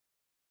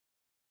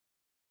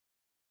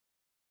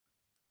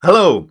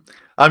Hello,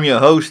 I'm your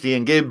host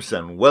Ian Gibbs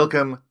and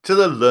welcome to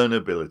the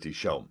Learnability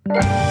Show.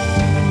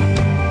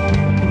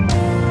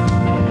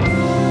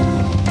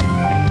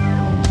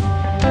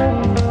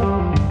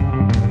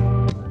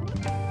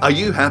 Are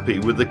you happy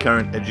with the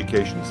current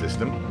education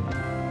system?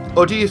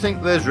 Or do you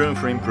think there's room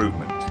for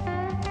improvement?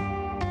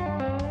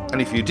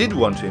 And if you did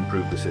want to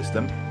improve the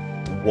system,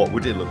 what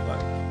would it look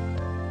like?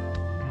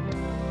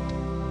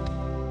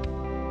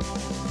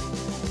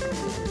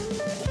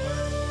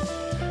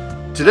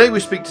 Today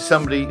we speak to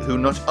somebody who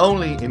not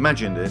only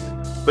imagined it,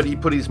 but he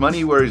put his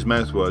money where his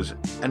mouth was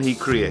and he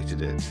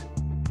created it.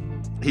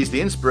 He's the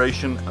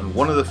inspiration and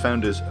one of the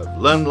founders of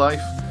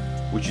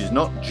Learnlife, which is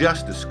not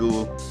just a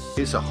school,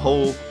 it's a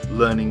whole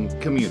learning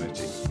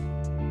community.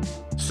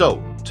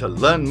 So, to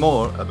learn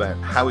more about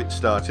how it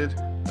started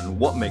and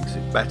what makes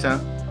it better,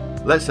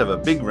 let's have a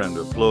big round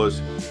of applause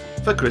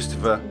for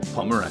Christopher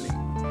Pommerening.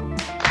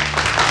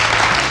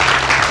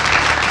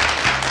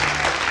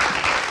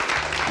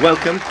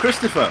 Welcome,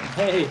 Christopher.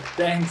 Hey,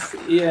 thanks,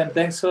 Ian.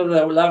 Thanks for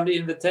the lovely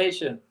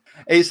invitation.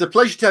 It's a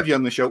pleasure to have you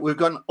on the show. We've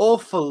got an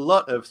awful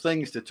lot of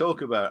things to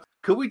talk about.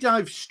 Could we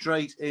dive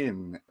straight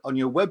in? On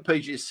your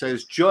webpage, it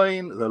says,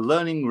 join the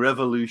learning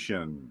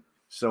revolution.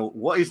 So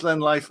what is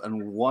Learnlife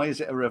and why is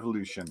it a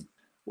revolution?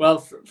 Well,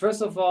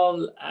 first of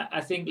all,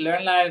 I think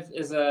Learnlife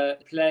is a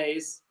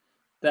place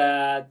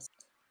that,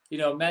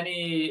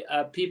 many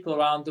people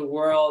around the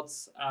world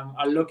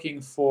are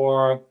looking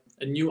for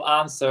a new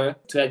answer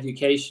to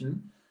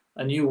education,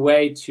 a new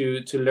way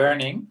to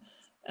learning.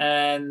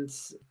 And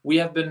we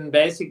have been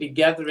basically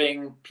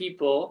gathering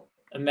people,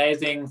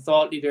 amazing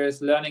thought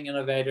leaders, learning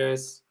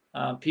innovators,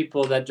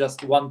 people that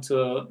just want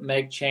to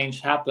make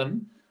change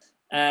happen,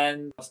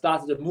 and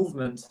started a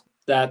movement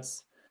that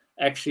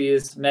actually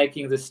is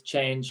making this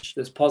change,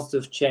 this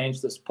positive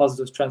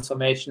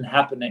transformation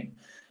happening.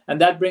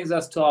 And that brings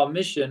us to our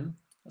mission.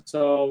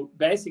 So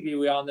basically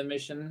we are on the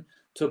mission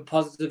to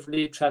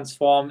positively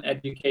transform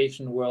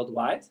education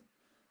worldwide.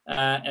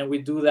 And we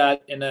do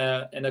that in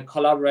a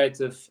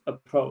collaborative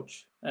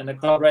approach. And a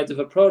collaborative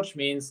approach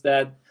means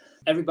that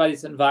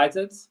everybody's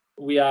invited.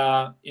 We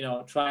are,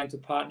 trying to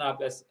partner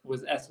up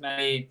with as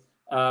many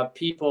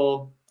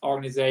people,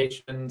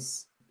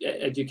 organizations,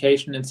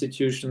 education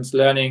institutions,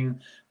 learning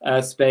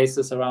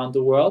spaces around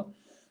the world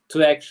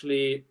to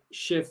actually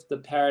shift the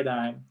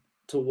paradigm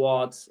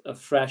towards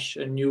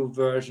a new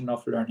version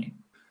of learning.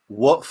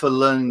 What for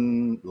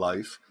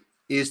Learnlife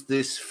is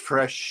this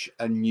fresh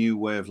and new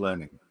way of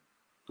learning?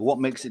 What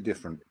makes it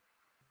different?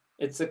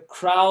 It's a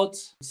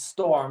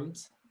crowd-stormed,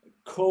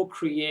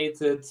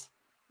 co-created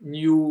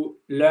new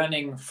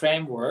learning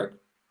framework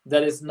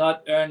that is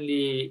not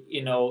only,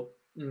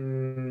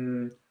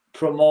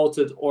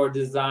 promoted or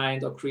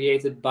designed or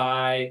created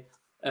by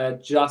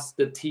just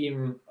the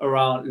team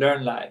around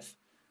Learnlife.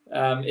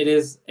 It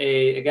is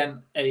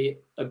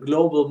a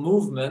global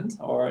movement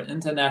or an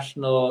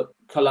international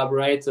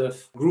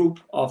collaborative group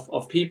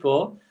of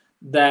people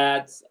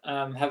that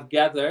have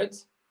gathered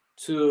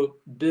to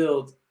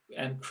build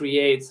and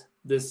create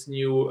this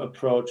new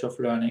approach of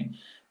learning.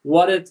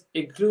 What it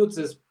includes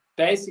is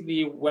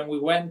basically when we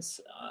went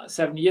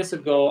 7 years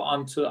ago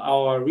onto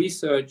our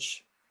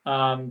research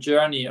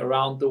journey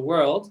around the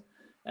world,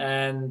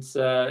 and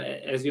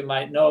as you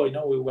might know,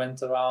 we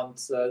went around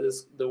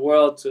the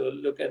world to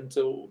look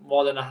into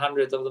more than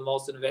 100 of the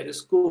most innovative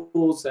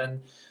schools,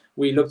 and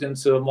we looked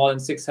into more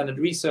than 600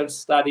 research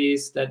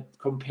studies that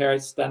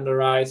compared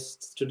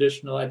standardized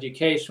traditional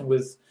education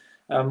with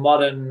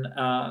modern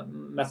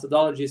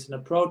methodologies and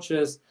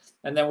approaches.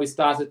 And then we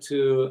started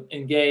to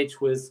engage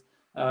with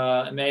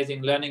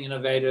amazing learning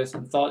innovators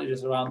and thought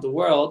leaders around the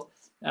world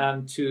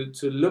to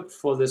look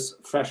for this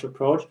fresh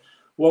approach.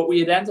 What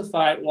we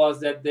identified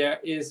was that there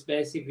is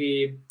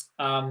basically,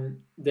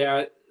 there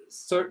are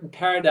certain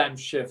paradigm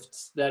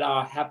shifts that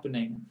are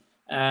happening.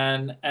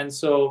 And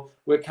so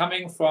we're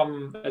coming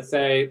from, let's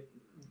say,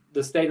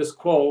 the status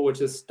quo,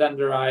 which is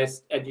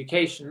standardized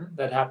education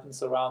that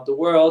happens around the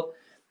world.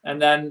 And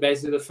then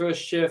basically the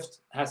first shift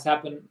has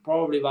happened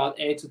probably about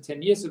 8 to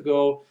 10 years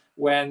ago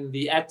when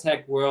the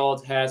edtech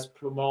world has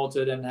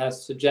promoted and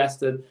has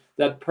suggested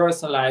that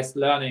personalized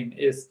learning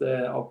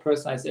or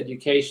personalized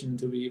education,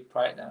 to be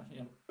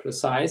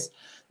precise,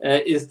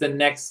 is the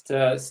next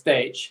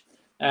stage.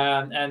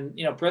 And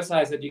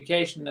personalized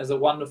education is a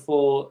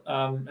wonderful,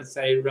 let's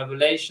say,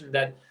 revelation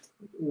that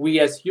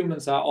we as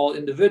humans are all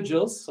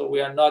individuals. So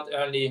we are not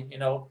only,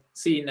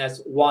 seen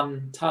as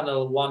one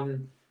tunnel,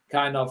 one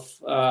kind of,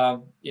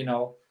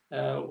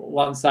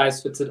 one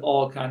size fits it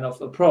all kind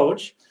of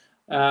approach.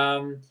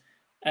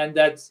 And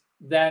that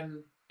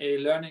then a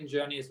learning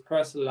journey is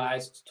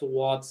personalized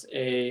towards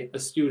a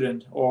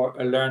student or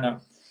a learner.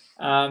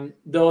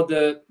 Though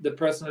the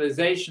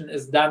personalization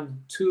is done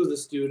to the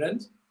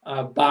student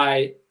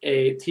by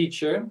a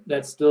teacher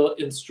that still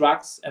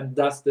instructs and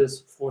does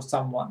this for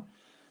someone.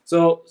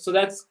 So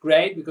that's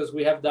great because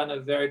we have done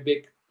a very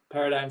big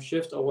paradigm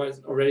shift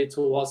already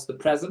towards the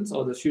present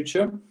or the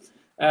future.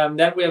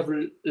 Then we have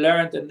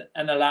learned and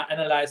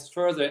analyzed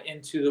further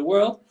into the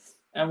world,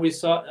 and we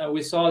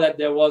saw that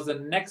there was a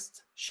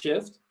next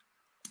shift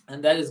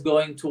and that is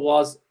going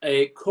towards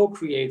a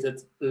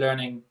co-created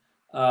learning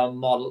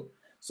model.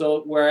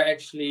 So where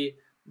actually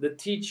the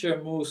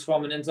teacher moves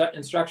from an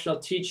instructional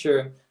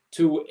teacher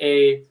to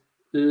a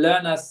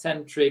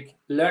learner-centric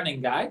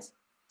learning guide.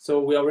 So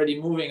we're already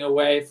moving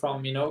away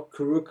from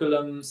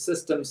curriculum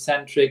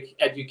system-centric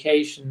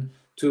education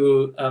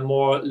to a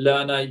more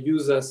learner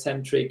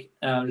user-centric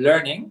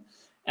learning,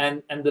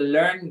 and the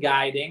learn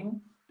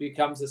guiding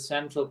becomes a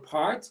central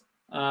part,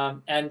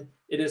 and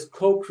it is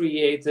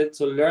co-created.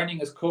 So learning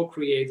is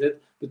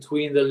co-created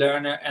between the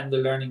learner and the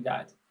learning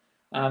guide.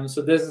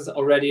 So this is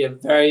already a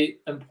very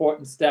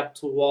important step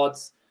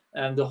towards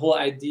the whole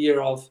idea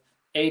of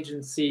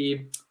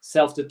agency,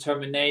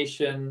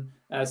 self-determination,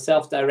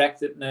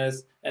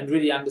 self-directedness, and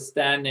really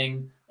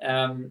understanding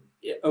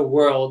a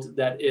world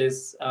that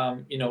is,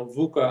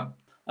 VUCA,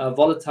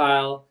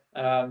 volatile,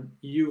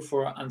 U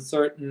for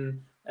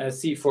uncertain,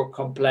 C for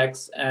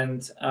complex,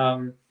 and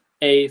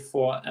A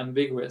for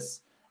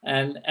ambiguous.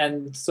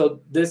 And so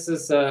this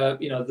is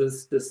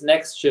this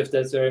next shift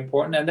that's very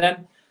important. And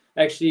then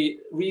actually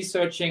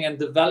researching and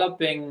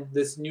developing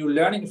this new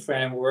learning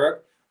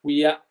framework,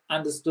 we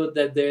understood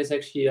that there is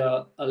actually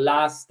a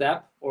last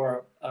step,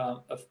 or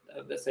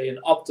let's say an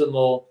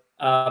optimal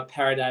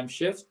paradigm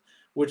shift,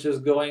 which is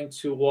going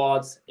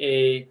towards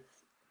a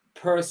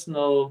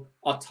personal,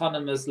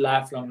 autonomous,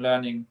 lifelong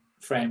learning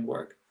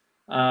framework.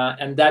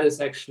 And that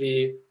is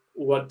actually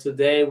what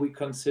today we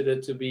consider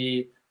to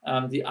be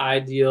the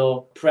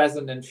ideal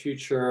present and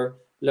future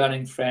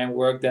learning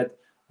framework that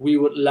we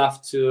would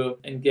love to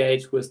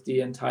engage with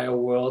the entire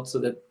world, so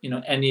that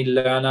any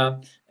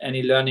learner,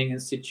 any learning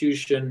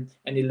institution,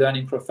 any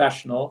learning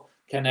professional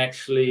can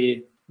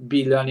actually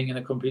be learning in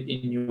a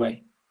completely new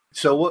way.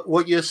 So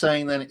what you're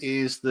saying then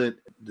is that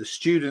the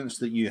students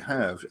that you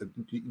have,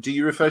 do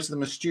you refer to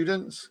them as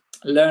students?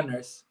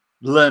 Learners.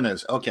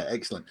 Learners. Okay,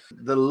 excellent.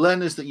 The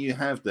learners that you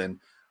have then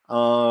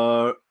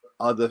are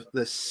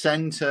the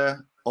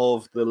center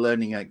of the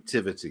learning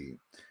activity,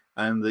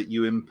 and that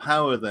you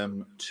empower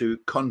them to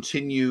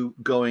continue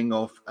going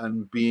off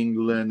and being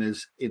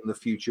learners in the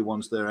future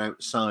once they're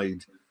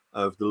outside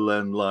of the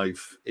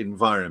Learnlife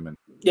environment.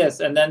 Yes,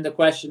 and then the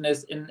question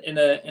is, in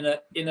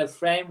a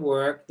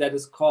framework that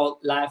is called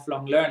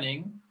lifelong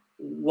learning,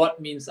 what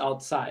means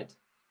outside?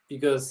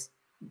 Because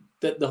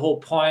the whole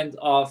point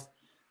of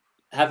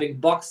having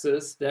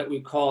boxes that we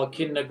call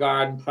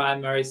kindergarten,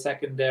 primary,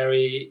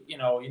 secondary,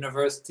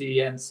 university,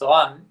 and so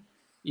on,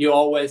 you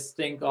always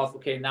think of,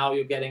 okay, now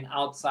you're getting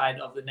outside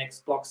of the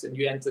next box and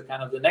you enter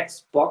kind of the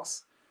next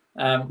box,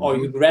 or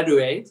you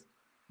graduate.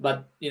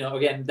 But,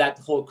 again, that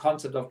whole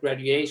concept of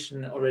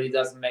graduation already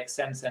doesn't make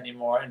sense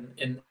anymore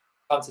in the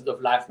concept of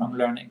lifelong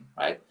learning,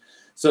 right?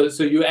 So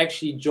you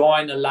actually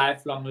join a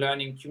lifelong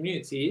learning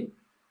community,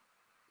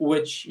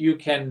 which you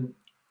can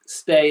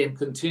stay and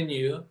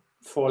continue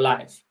for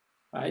life,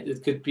 right?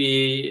 It could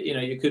be,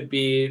 you could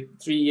be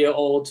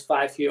 3-year-old,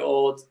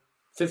 5-year-old,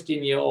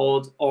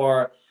 15-year-old,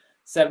 or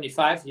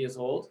 75 years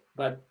old,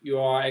 but you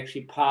are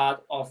actually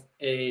part of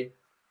a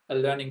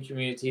learning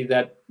community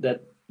that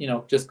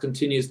just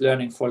continues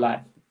learning for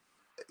life.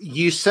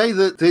 You say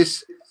that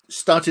this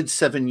started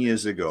 7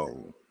 years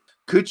ago.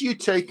 Could you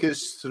take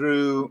us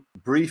through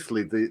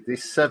briefly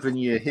this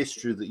 7-year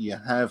history that you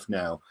have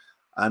now,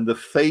 and the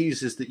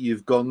phases that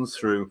you've gone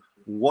through,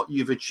 what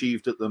you've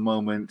achieved at the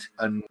moment,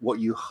 and what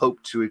you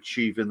hope to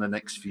achieve in the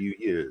next few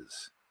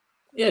years?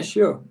 Yeah,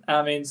 sure.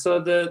 I mean, so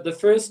the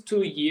first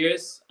 2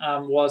 years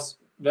was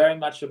very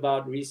much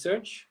about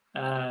research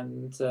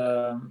and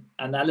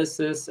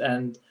analysis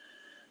and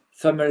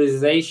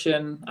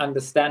familiarization,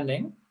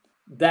 understanding.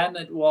 Then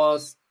it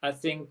was, I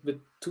think, with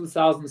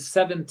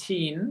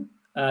 2017,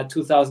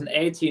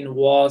 2018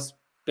 was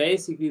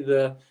basically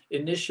the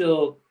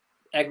initial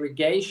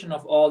aggregation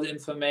of all the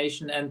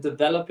information and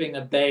developing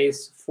a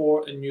base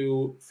for a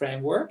new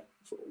framework,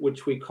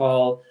 which we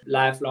call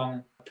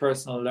lifelong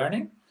personal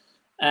learning.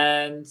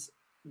 And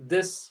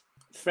this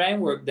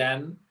framework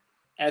then,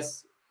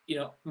 as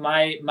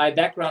my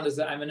background is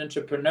that I'm an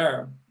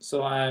entrepreneur.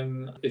 So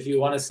I'm, if you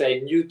want to say,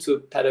 new to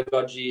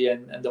pedagogy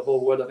and the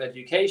whole world of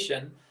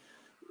education.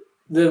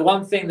 The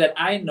one thing that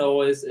I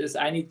know is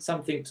I need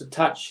something to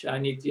touch. I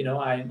need,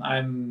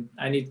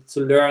 I need to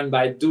learn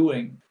by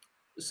doing.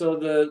 So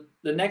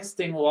the next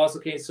thing was,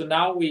 okay, so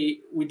now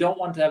we don't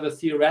want to have a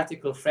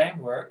theoretical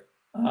framework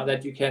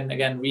that you can,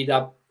 again, read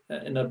up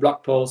in a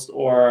blog post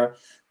or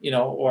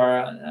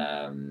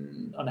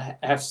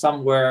have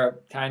somewhere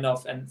kind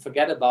of and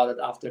forget about it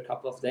after a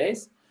couple of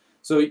days.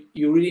 So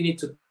you really need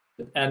to.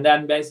 And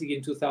then basically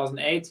in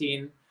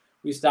 2018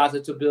 we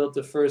started to build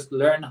the first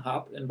Learn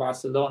Hub in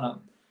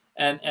Barcelona,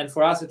 and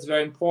for us it's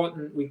very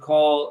important. We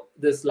call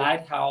this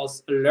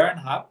lighthouse a Learn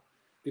Hub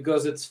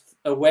because it's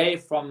away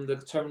from the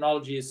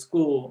terminology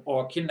school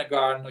or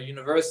kindergarten or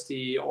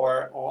university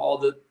or all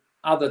the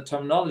other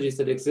terminologies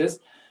that exist,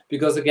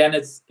 because again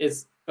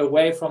it's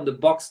away from the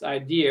boxed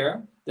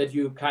idea that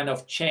you kind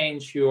of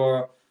change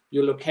your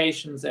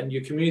locations and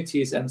your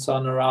communities and so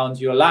on around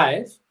your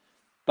life.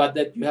 but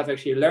that you have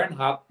actually a Learn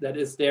Hub that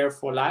is there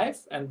for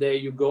life, and there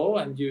you go,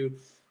 and you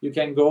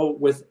can go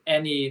with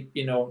any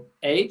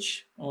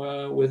age,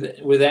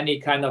 with any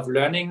kind of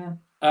learning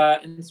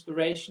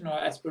inspiration or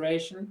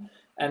aspiration,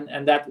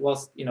 and that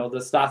was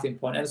the starting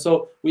point. And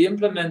so we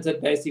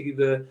implemented basically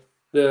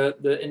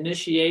the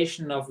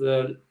initiation of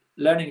the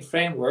learning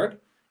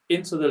framework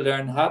into the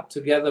Learn Hub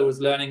together with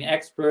learning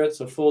experts,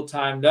 a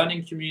full-time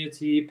learning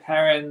community,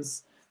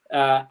 parents,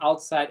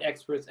 outside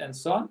experts, and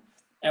so on.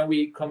 And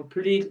we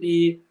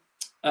completely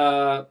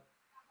built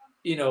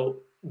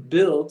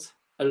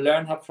a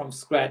Learn Hub from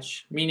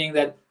scratch, meaning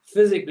that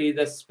physically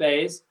the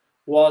space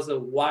was a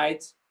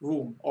white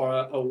room,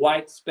 or a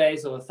white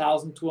space of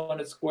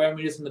 1,200 square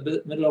meters in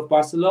the middle of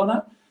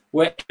Barcelona,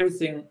 where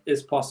everything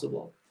is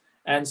possible.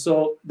 And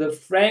so the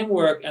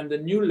framework and the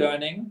new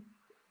learning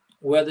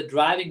were the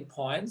driving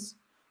points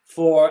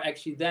for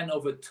actually then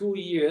over 2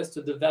 years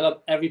to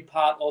develop every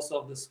part also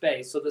of the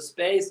space. So the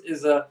space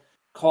is a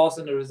cause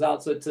and a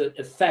result. So it's an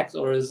effect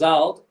or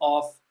result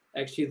of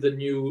actually the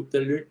new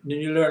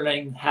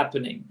learning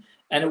happening.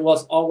 And it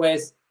was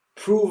always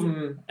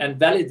proven and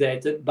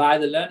validated by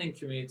the learning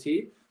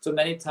community. So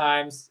many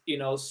times,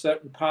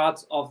 certain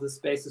parts of the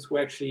spaces were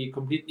actually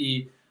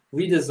completely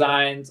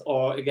redesigned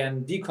or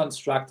again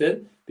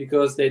deconstructed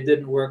because they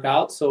didn't work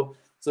out. So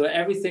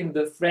everything,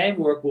 the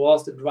framework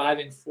was the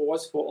driving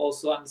force for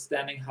also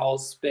understanding how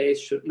space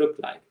should look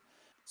like.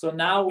 So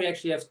now we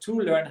actually have 2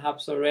 Learn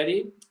Hubs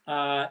already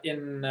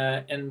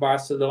in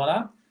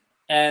Barcelona.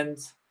 And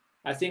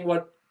I think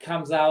what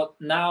comes out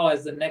now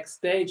as the next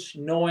stage,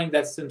 knowing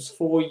that since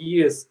 4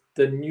 years,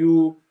 the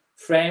new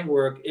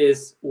framework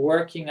is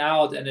working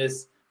out and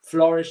is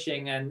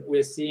flourishing, and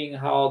we're seeing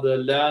how the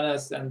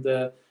learners and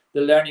the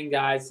learning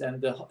guides and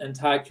the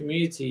entire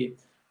community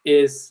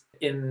is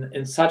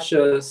in such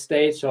a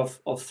stage of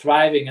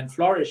thriving and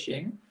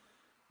flourishing,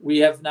 we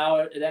have now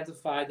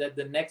identified that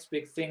the next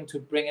big thing to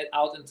bring it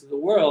out into the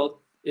world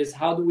is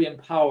how do we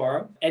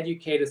empower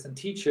educators and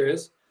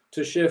teachers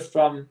to shift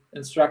from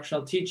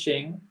instructional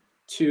teaching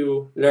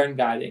to learn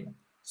guiding.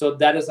 So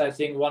that is, I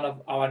think, one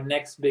of our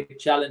next big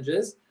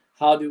challenges.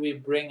 How do we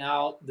bring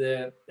out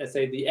the, let's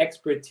say, the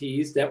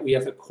expertise that we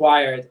have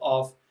acquired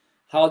of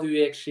how do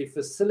we actually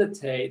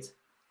facilitate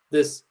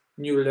this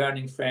new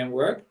learning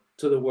framework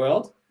to the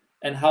world,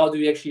 and how do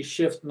we actually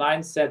shift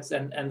mindsets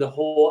and the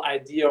whole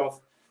idea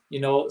of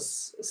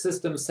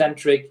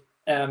system-centric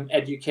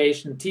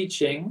education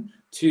teaching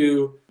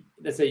to,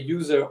 let's say,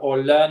 user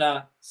or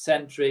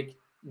learner-centric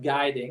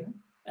guiding,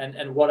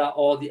 and what are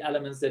all the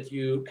elements that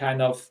you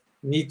kind of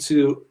need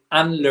to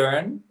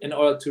unlearn in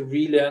order to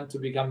relearn to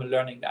become a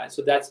learning guide.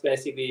 So that's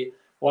basically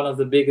one of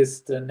the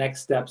biggest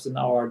next steps in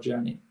our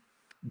journey.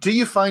 Do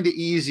you find it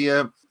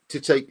easier to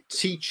take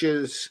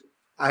teachers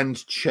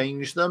and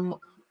change them,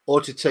 or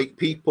to take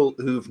people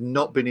who've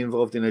not been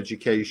involved in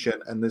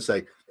education and then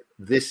say,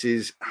 this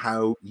is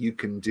how you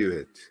can do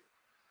it?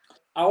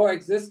 Our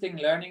existing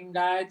learning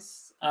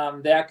guides,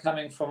 they are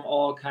coming from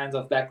all kinds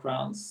of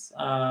backgrounds.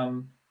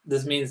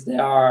 This means they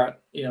are,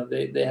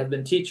 they have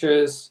been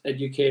teachers,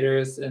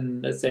 educators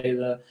in, let's say,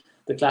 the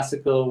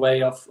classical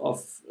way of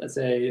let's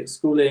say,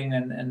 schooling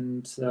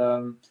and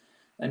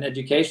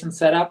education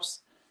setups.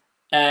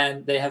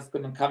 And they have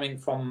been coming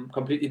from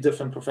completely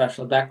different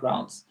professional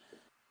backgrounds.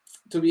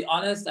 To be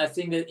honest, I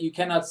think that you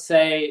cannot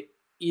say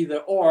either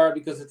or,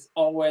 because it's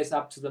always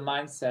up to the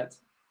mindset,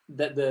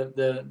 that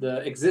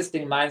the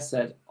existing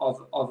mindset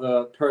of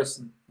a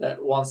person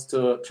that wants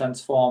to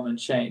transform and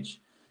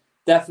change.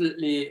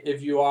 Definitely,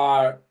 if you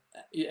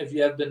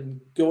have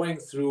been going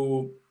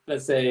through,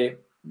 let's say,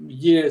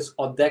 years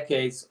or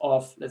decades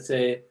of, let's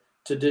say,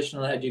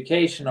 traditional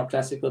education or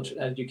classical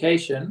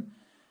education,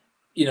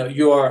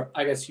 your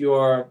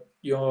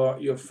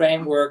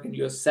framework and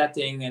your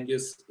setting and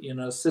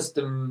your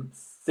system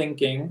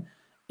thinking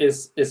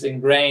is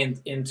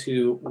ingrained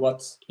into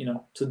what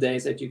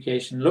today's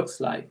education looks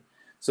like.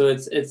 So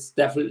it's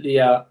definitely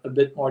a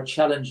bit more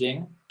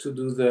challenging to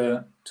do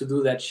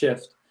that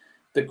shift.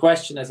 The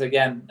question is,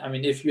 again, I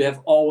mean, if you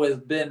have always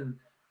been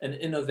an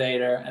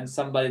innovator and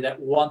somebody that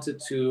wanted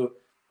to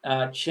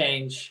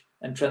change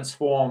and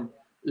transform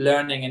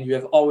learning, and you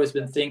have always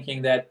been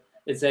thinking that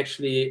it's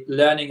actually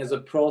learning as a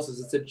process,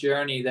 it's a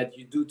journey that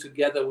you do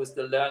together with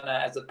the learner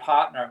as a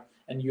partner,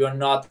 and you're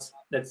not,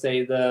 let's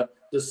say, the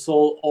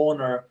sole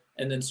owner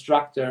and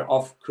instructor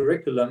of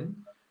curriculum,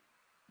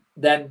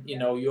 then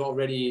you're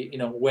already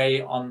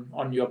way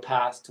on your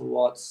path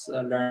towards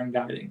learn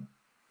guiding.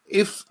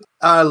 If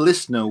our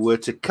listener were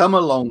to come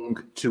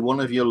along to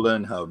one of your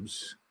Learn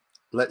Hubs,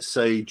 let's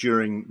say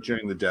during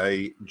the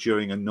day,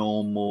 during a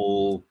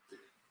normal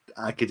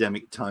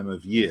academic time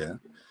of year,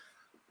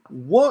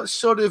 what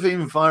sort of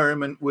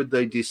environment would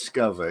they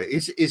discover?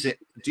 Is it,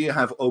 do you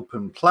have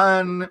open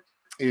plan?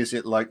 Is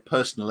it like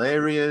personal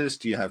areas?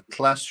 Do you have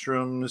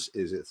classrooms?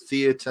 Is it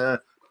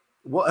theater?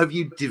 What have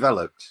you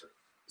developed?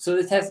 So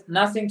this has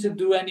nothing to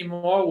do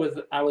anymore with,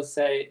 I would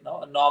say,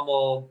 a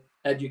normal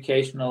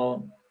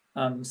educational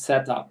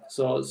setup.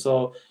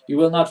 So you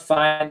will not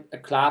find a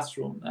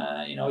classroom.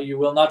 You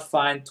will not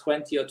find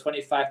 20 or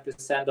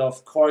 25%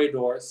 of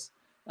corridors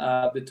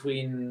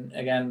between,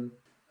 again,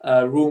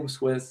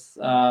 rooms with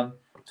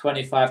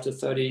 25 to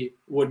 30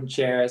 wooden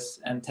chairs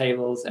and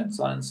tables and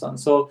so on and so on.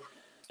 So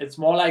it's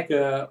more like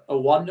a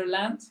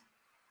wonderland,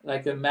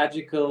 like a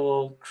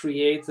magical,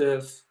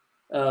 creative,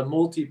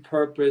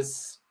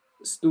 multi-purpose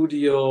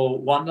studio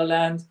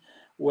wonderland,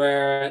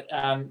 where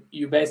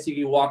you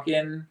basically walk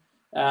in.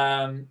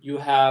 You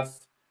have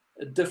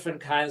different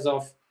kinds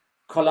of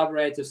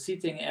collaborative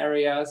seating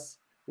areas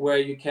where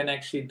you can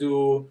actually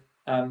do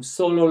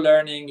solo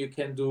learning, you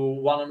can do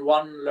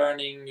one-on-one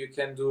learning, you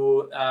can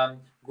do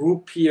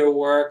group peer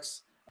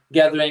works,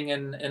 gathering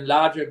in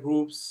larger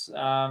groups.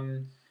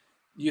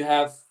 You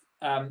have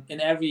in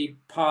every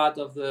part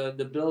of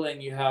the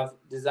building, you have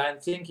design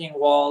thinking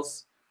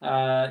walls,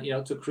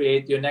 to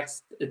create your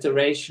next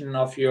iteration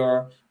of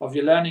your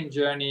learning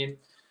journey.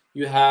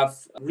 You have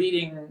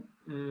reading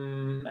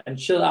and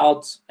chill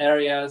out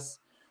areas.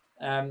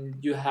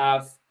 You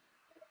have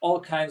all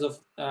kinds of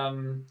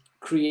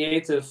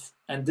creative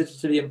and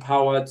digitally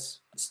empowered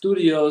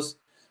studios.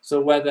 So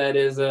whether it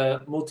is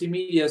a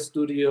multimedia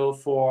studio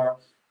for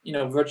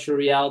virtual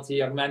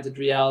reality, augmented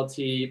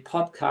reality,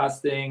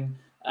 podcasting,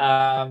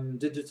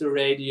 digital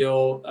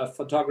radio,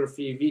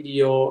 photography,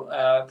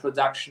 video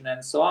production,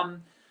 and so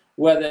on.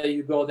 Whether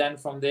you go then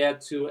from there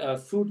to a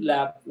food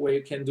lab where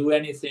you can do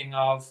anything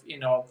of,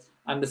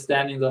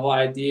 understanding the whole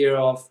idea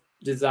of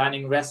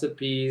designing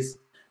recipes,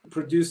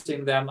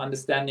 producing them,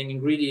 understanding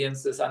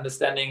ingredients, this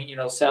understanding,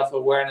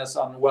 self-awareness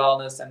on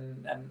wellness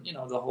and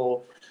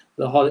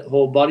the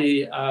whole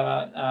body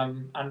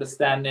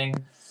understanding.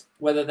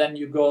 Whether then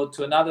you go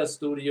to another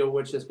studio,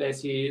 which is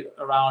basically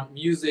around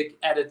music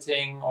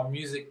editing or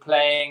music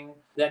playing,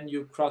 then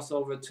you cross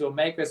over to a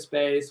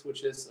makerspace,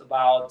 which is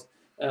about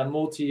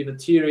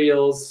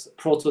multi-materials,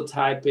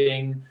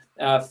 prototyping,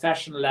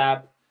 fashion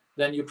lab.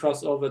 Then you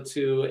cross over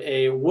to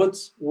a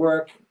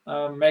woodwork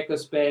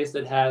makerspace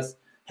that has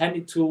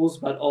handy tools,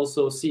 but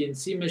also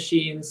CNC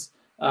machines,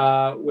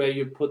 where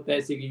you put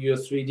basically your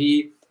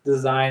 3D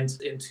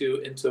designs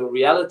into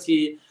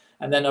reality.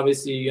 And then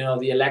obviously,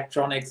 the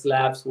electronics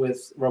labs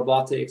with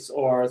robotics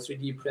or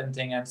 3D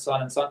printing and so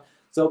on and so on.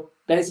 So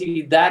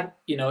basically that,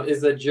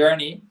 is a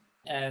journey.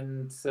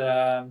 And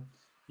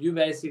you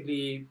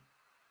basically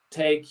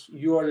take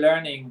your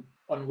learning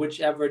on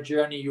whichever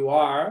journey you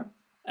are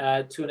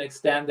to an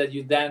extent that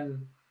you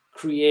then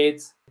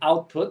create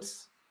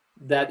outputs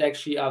that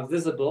actually are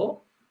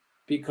visible,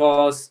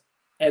 because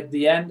at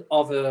the end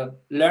of a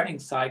learning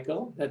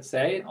cycle, let's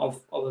say,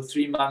 of a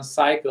 3-month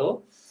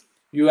cycle,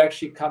 you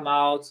actually come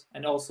out,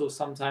 and also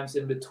sometimes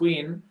in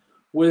between,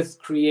 with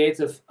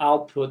creative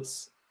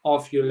outputs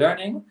of your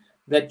learning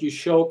that you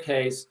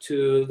showcase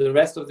to the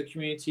rest of the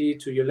community,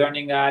 to your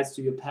learning guides,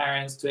 to your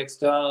parents, to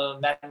external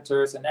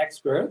mentors and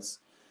experts.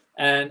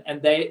 And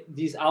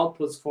these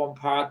outputs form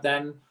part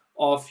then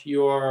of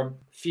your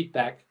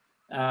feedback.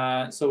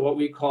 So what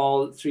we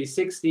call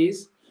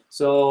 360s.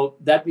 So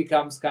that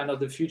becomes kind of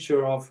the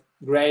future of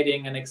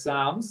grading and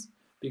exams,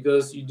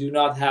 because you do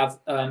not have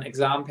an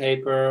exam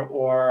paper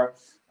or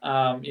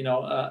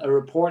a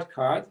report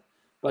card,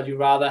 but you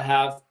rather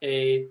have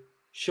a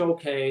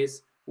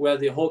showcase where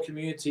the whole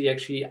community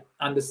actually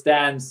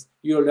understands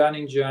your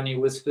learning journey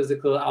with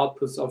physical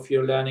outputs of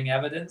your learning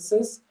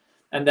evidences.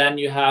 And then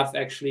you have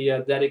actually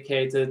a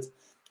dedicated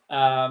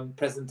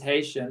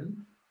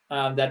presentation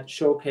that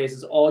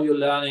showcases all your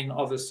learning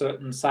of a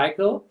certain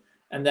cycle.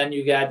 And then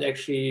you get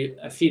actually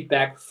a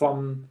feedback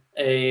from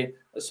a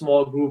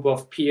small group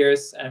of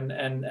peers and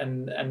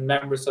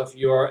members of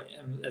your,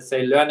 let's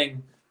say,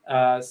 learning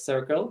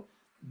circle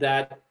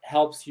that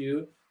helps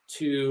you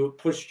to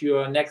push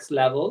your next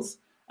levels,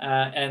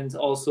 and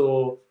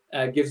also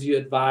gives you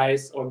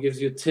advice or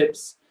gives you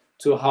tips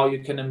to how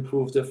you can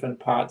improve different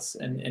parts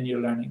in your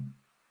learning.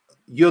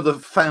 You're the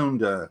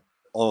founder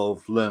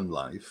of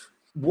Learnlife.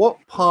 What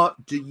part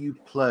do you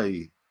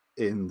play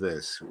in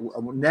this?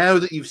 Now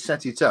that you've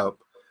set it up,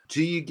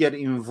 do you get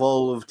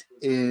involved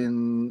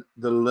in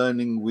the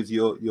learning with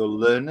your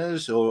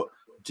learners, or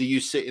do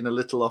you sit in a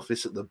little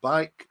office at the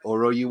back,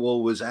 or are you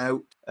always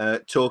out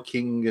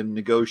talking and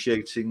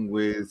negotiating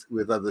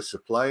with other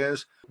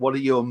suppliers? What are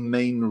your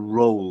main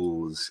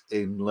roles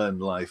in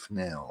Learnlife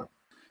now?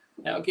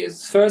 Okay,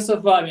 first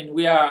of all,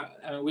 we are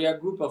a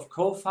group of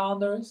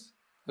co-founders.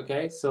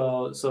 Okay,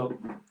 so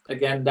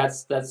again,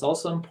 that's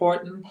also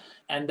important.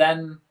 And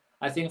then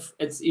I think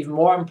it's even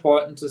more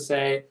important to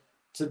say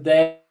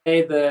today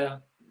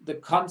the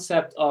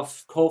concept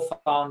of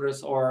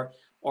co-founders or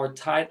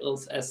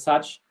titles as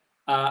such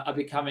are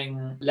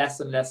becoming less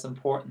and less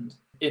important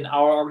in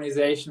our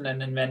organization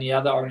and in many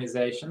other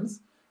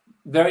organizations.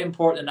 Very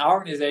important in our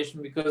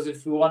organization, because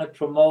if we want to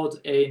promote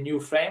a new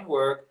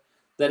framework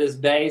that is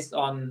based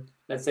on,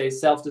 let's say,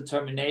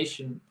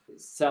 self-determination,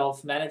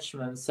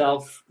 self-management,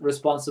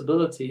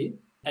 self-responsibility,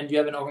 and you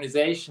have an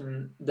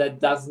organization that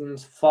doesn't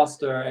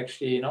foster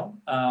actually,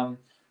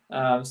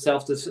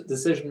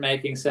 self-decision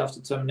making,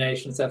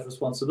 self-determination,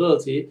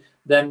 self-responsibility,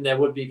 then there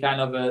would be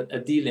kind of a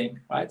de-link,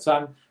 right? So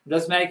I'm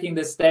just making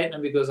this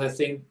statement because I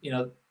think,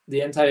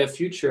 the entire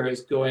future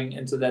is going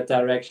into that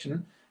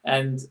direction,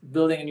 and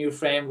building a new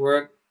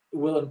framework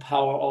will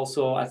empower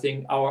also, I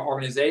think, our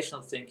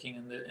organizational thinking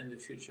in the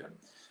future.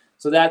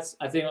 So that's,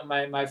 I think,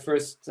 my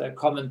first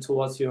comment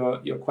towards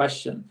your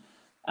question.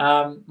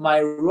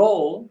 My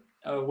role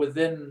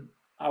within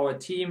our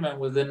team and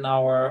within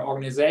our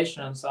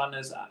organization and so on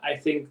is, I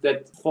think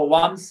that for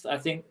once, I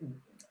think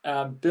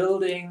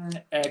building,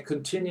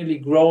 continually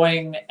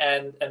growing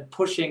and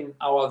pushing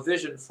our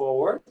vision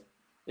forward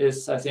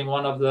is, I think,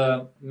 one of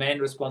the main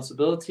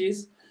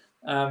responsibilities.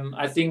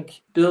 I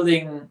think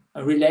building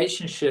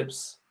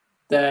relationships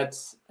that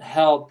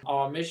help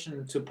our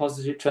mission to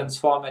positively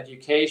transform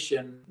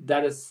education,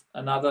 that is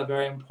another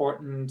very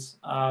important,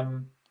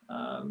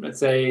 let's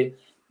say,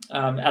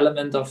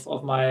 element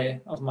of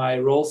my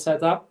role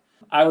setup.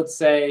 I would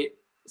say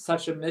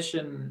such a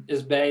mission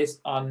is based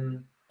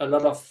on a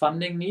lot of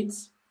funding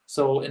needs,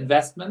 so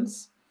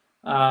investments.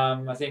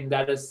 I think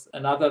that is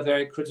another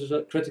very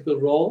critical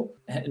role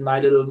in my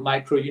little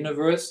micro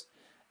universe.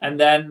 And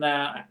then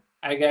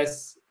I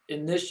guess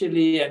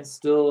initially and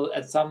still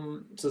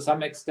to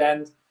some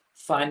extent,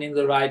 finding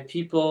the right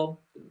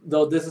people,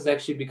 though this is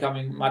actually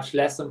becoming much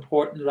less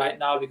important right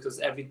now because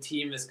every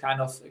team is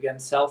kind of, again,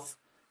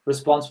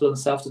 self-responsible and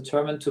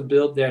self-determined to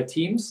build their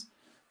teams.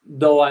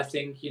 Though I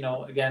think,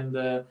 again,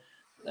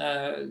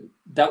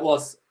 that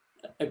was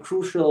a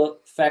crucial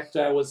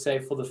factor, I would say,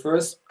 for the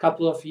first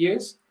couple of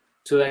years,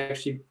 to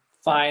actually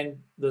find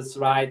this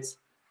right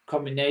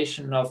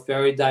combination of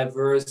very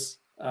diverse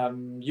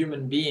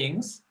human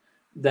beings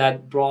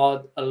that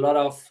brought a lot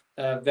of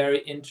very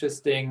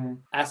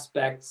interesting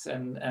aspects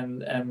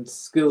and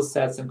skill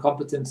sets and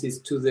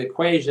competencies to the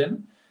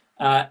equation,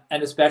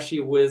 and especially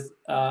with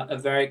a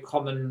very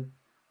common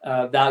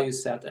value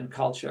set and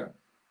culture.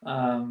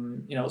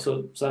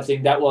 So I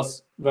think that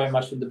was very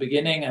much in the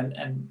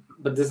beginning,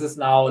 but this is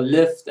now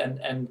lived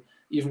and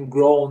even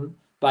grown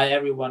by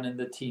everyone in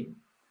the team.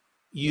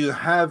 You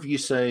have, you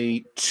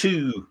say,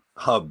 2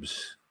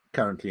 hubs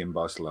currently in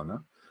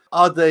Barcelona.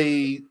 Are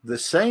they the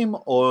same,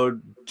 or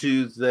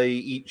do they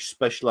each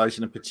specialize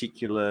in a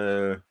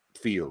particular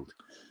field?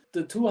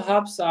 The 2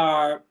 hubs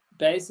are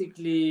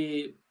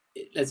basically,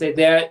 let's say,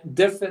 they're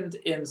different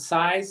in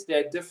size,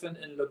 they're different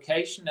in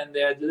location, and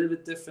they're a little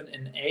bit different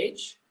in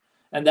age.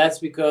 And that's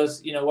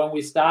because, when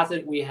we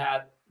started, we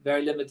had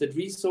very limited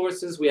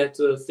resources. We had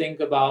to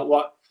think about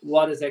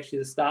what is actually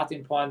the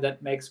starting point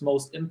that makes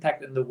most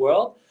impact in the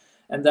world.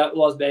 And that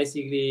was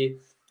basically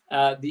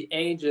the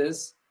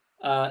ages,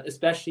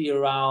 especially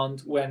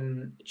around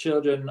when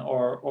children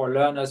or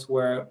learners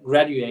were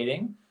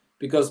graduating,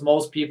 because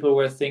most people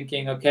were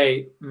thinking,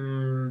 okay,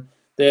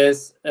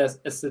 there's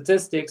a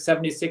statistic,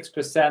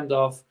 76%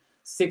 of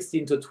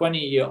 16 to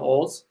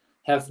 20-year-olds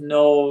have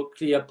no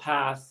clear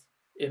path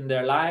in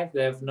their life.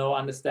 They have no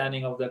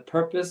understanding of their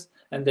purpose,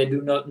 and they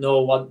do not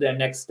know what their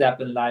next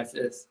step in life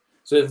is.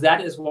 So if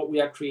that is what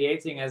we are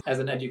creating as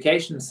an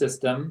education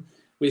system,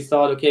 we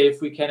thought, okay,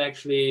 if we can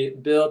actually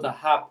build a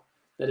hub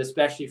that,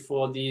 especially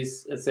for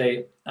these, let's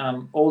say,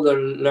 older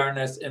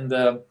learners in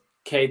the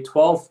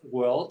K-12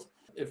 world,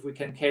 if we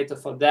can cater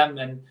for them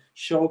and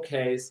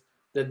showcase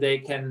that they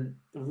can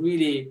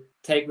really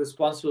take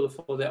responsibility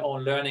for their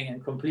own learning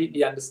and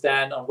completely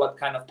understand on what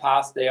kind of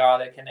path they are,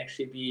 they can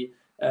actually be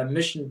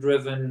mission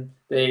driven,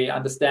 they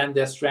understand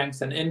their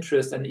strengths and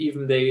interests, and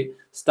even they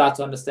start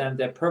to understand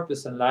their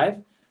purpose in life,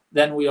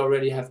 then we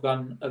already have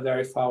gone a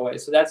very far way.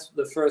 So that's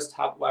the first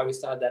hub why we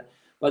started that.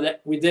 But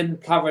we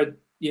didn't cover,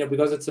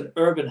 because it's an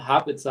urban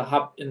hub, it's a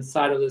hub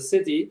inside of the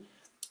city,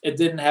 it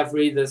didn't have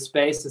really the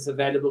spaces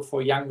available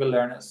for younger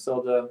learners.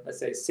 So the, let's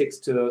say, 6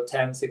 to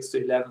 10, 6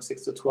 to 11,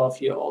 6 to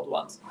 12-year-old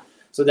ones.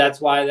 So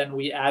that's why then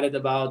we added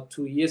about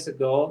 2 years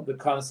ago the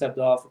concept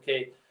of,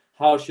 okay,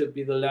 how should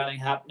be the learning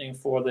happening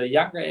for the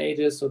younger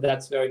ages? So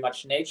that's very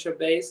much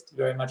nature-based,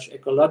 very much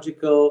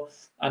ecological,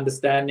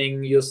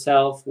 understanding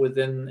yourself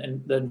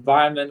within the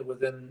environment,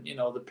 within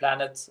the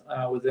planet,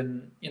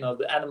 within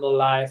the animal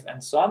life,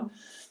 and so on.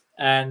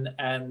 And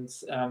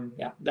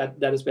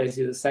that is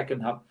basically the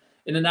second hub.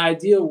 In an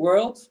ideal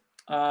world,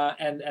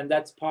 and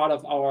that's part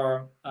of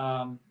our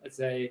let's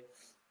say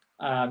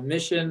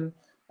mission,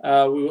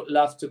 we would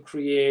love to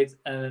create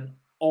an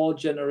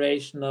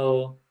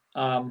all-generational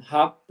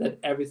hub that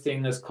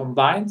everything is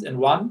combined in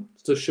one,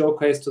 to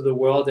showcase to the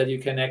world that you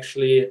can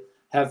actually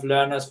have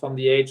learners from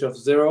the age of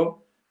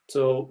 0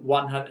 to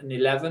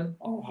 111,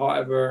 or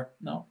however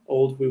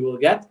old we will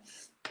get,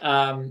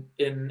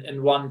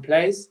 in one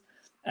place.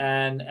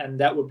 And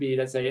that would be,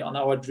 let's say, on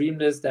our dream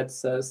list.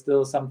 That's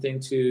still something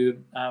to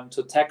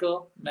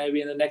tackle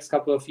maybe in the next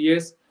couple of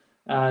years,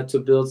 to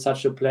build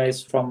such a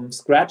place from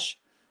scratch,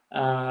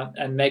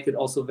 and make it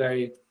also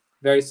very,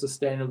 very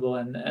sustainable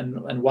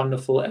and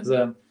wonderful as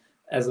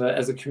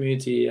a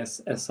community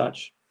as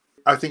such.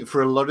 I think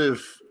for a lot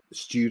of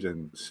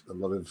students, a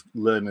lot of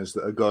learners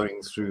that are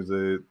going through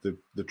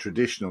the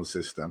traditional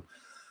system,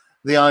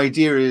 the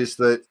idea is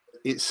that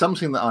it's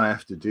something that I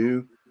have to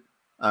do.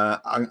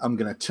 I'm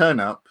going to turn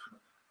up.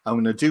 I'm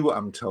going to do what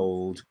I'm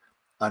told,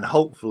 and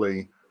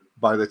hopefully,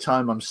 by the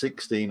time I'm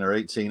 16 or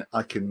 18,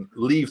 I can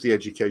leave the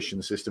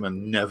education system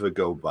and never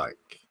go back.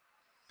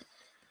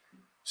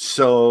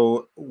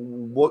 So,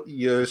 what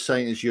you're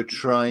saying is you're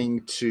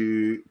trying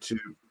to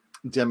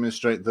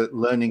demonstrate that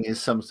learning is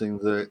something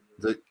that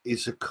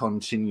is a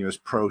continuous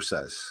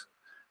process,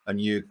 and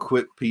you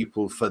equip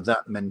people for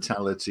that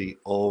mentality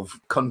of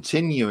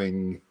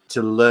continuing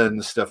to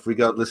learn stuff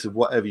regardless of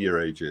whatever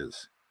your age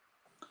is.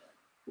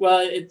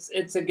 Well,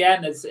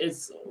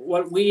 it's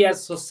what we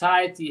as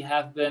society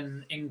have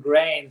been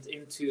ingrained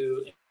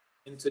into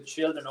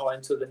children or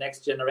into the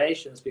next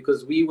generations,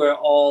 because we were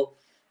all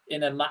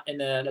in a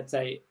let's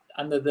say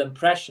under the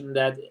impression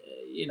that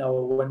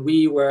when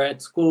we were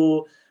at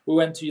school, we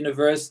went to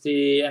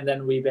university, and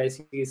then we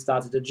basically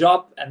started a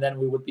job, and then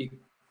we would be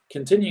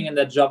continuing in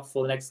that job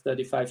for the next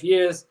 35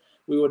 years.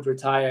 We would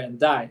retire and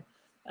die.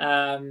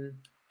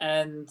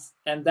 And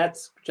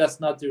that's just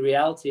not the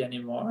reality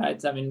anymore,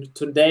 right? I mean,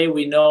 today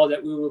we know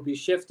that we will be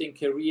shifting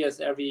careers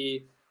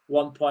every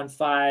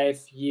 1.5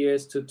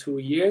 years to 2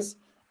 years,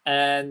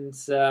 and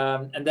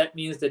that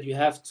means that you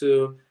have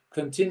to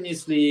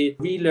continuously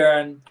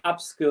relearn,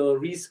 upskill,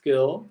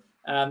 reskill.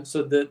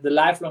 So the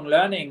lifelong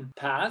learning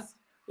path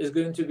is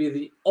going to be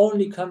the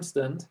only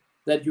constant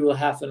that you will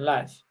have in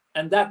life.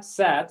 And that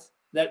said,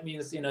 that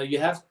means you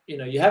have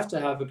to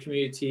have a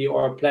community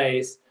or a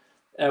place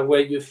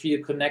where you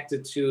feel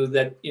connected to,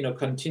 that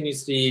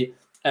continuously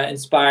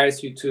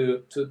inspires you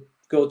to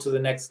go to the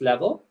next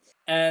level.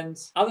 And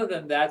other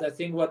than that, I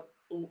think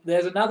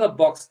there's another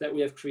box that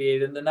we have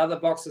created, and another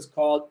box is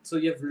called, so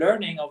you have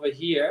learning over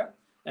here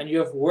and you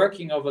have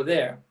working over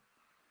there,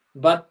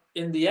 but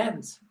in the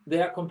end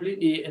they are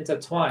completely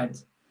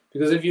intertwined.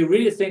 Because if you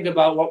really think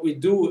about what we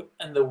do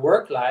in the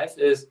work life,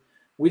 is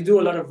we do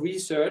a lot of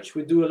research,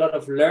 we do a lot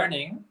of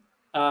learning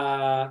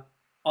on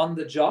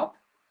the job,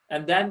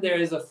 and then there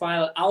is a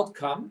final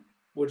outcome,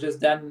 which is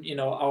then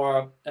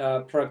our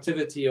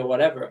productivity or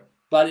whatever.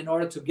 But in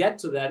order to get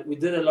to that, we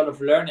did a lot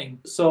of learning.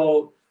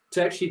 So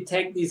to actually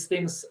take these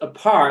things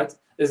apart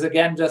is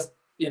again just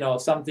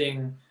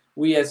something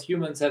we as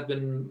humans have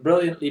been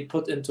brilliantly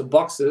put into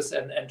boxes,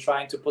 and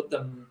trying to put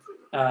them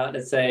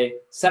let's say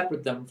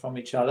separate them from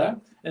each other,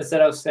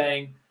 instead of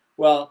saying,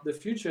 well, the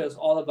future is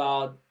all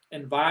about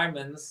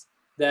environments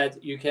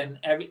that you can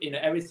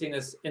everything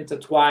is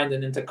intertwined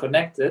and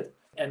interconnected,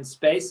 and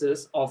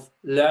spaces of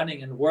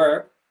learning and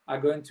work are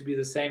going to be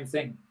the same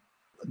thing.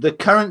 The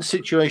current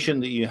situation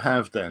that you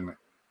have then,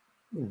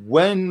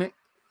 when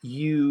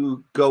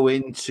you go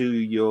into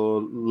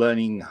your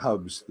learning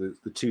hubs,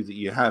 the two that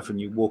you have, and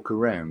you walk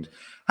around,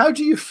 how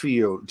do you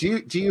feel?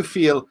 Do you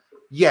feel,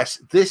 yes,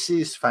 this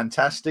is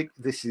fantastic,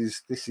 this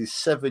is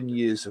 7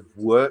 years of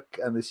work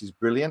and this is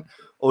brilliant?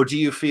 Or do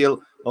you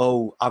feel,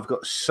 oh, I've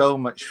got so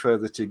much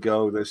further to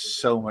go, there's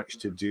so much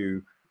to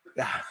do?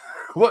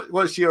 How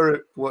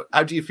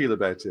do you feel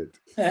about it?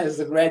 It's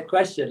a great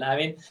question. I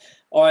mean,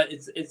 or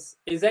it's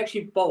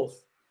actually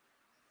both.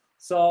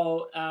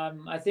 So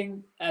I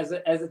think as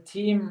a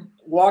team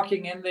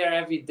walking in there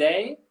every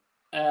day,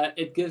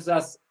 it gives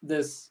us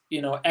this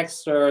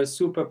extra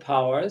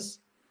superpowers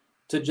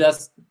to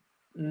just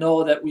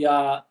know that we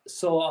are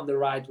so on the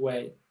right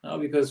way.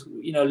 Because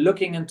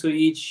looking into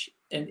each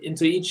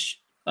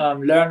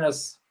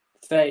learner's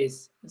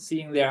face,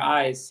 seeing their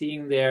eyes,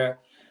 seeing their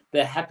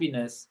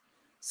happiness,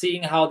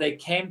 seeing how they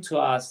came to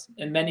us,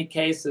 in many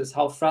cases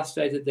how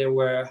frustrated they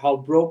were, how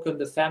broken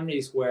the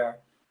families were,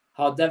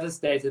 how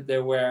devastated they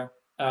were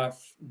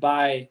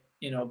by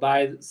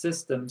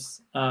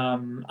systems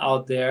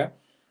out there,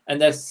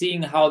 and they're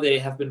seeing how they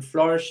have been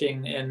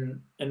flourishing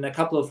in a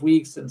couple of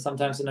weeks and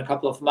sometimes in a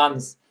couple of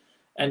months,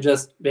 and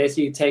just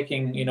basically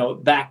taking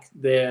back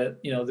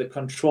the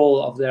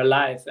control of their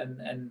life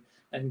and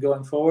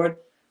going forward.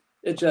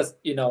 It just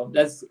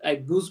that's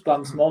like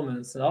goosebumps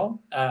moments,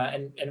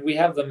 and we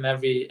have them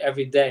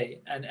every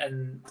day,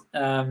 and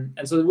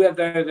so we are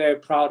very, very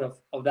proud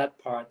of that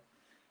part.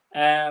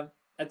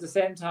 At the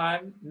same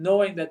time,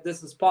 knowing that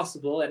this is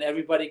possible and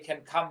everybody can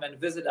come and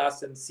visit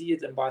us and see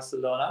it in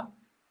Barcelona,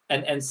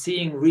 and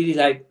seeing really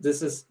like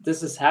this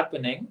is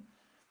happening.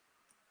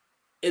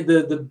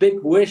 The big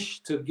wish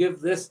to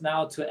give this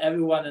now to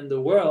everyone in the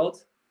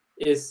world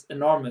is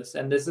enormous,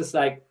 and this is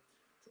like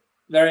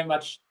very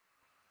much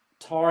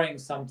touring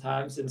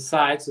sometimes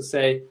inside to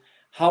say,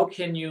 how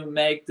can you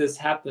make this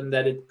happen,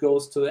 that it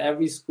goes to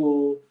every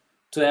school,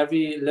 to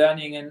every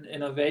learning and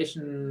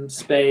innovation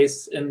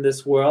space in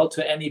this world,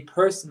 to any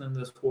person in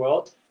this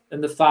world, in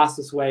the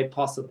fastest way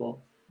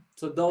possible.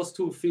 So those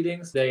two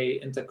feelings, they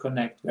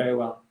interconnect very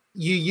well.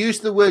 You use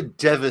the word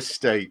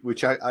devastate,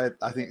 which I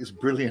think is a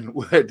brilliant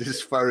word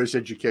as far as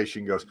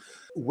education goes.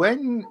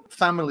 When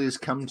families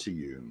come to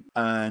you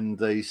and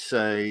they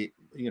say,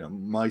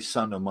 my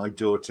son or my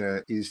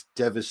daughter is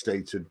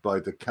devastated by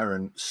the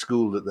current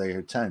school that they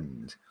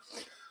attend,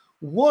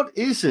 what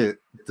is it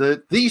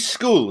that these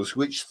schools,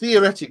 which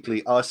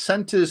theoretically are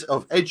centers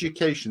of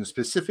education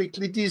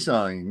specifically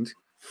designed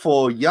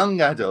for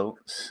young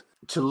adults,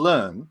 to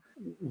learn.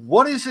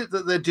 What is it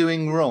that they're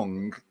doing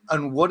wrong,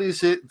 and what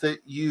is it that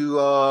you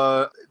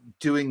are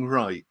doing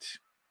right?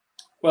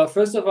 Well,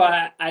 first of all,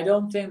 I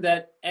don't think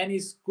that any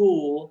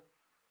school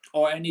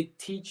or any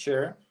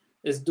teacher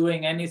is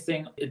doing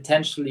anything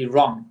intentionally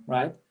wrong,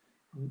 right?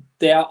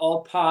 They are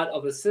all part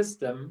of a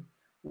system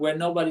where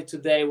nobody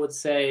today would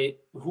say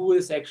who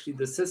is actually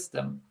the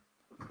system,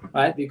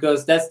 right?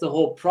 Because that's the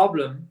whole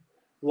problem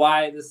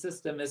why the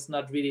system is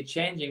not really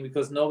changing,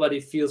 because nobody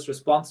feels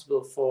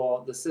responsible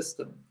for the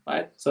system,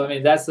 right? So I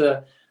mean that's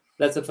a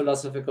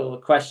philosophical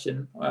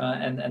question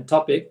and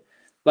topic,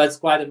 but it's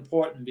quite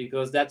important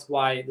because that's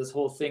why this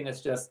whole thing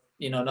is just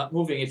not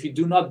moving. If you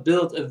do not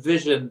build a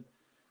vision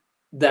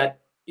that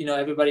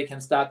everybody can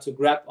start to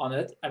grab on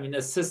it, I mean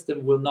a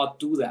system will not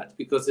do that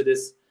because it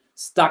is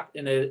stuck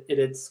in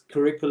its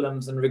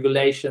curriculums and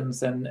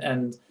regulations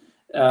and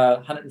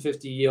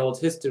 150-year-old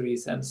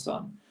histories and so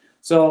on.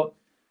 So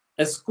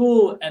a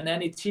school and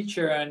any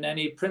teacher and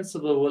any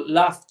principal would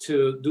love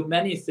to do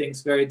many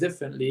things very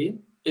differently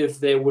if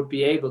they would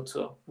be able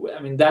to.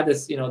 I mean, that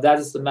is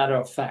the matter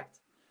of fact.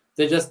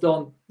 They're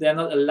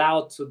not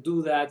allowed to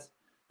do that.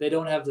 They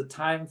don't have the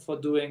time for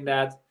doing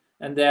that.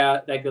 And there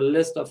are like a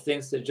list of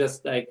things that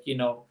just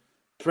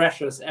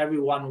pressures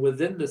everyone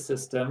within the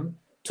system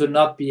to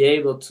not be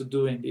able to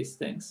doing these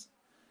things.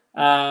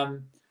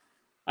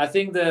 I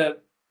think the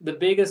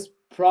biggest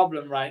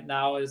problem right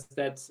now is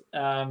that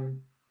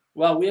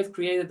we have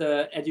created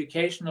an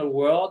educational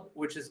world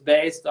which is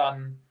based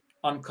on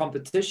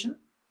competition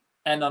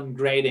and on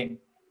grading.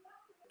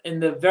 In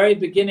the very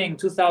beginning,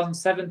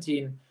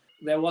 2017,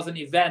 there was an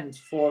event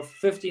for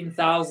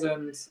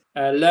 15,000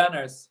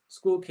 learners,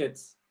 school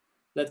kids,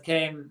 that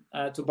came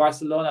to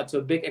Barcelona to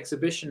a big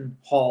exhibition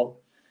hall,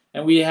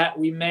 and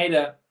we made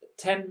a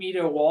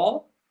 10-meter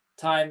wall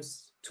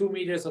times 2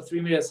 meters or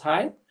 3 meters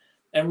high,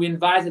 and we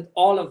invited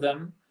all of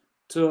them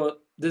to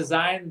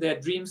design their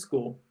dream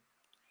school.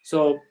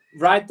 So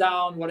write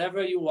down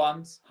whatever you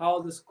want,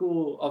 how the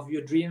school of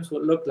your dreams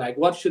would look like,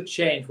 what should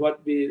change,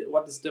 what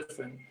is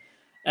different.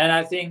 And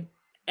I think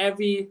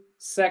every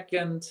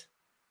second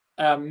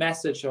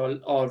message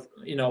or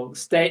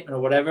statement or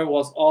whatever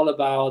was all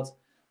about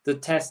the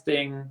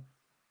testing,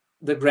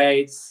 the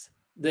grades,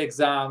 the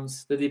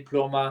exams, the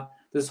diploma,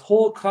 this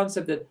whole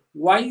concept that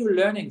why are you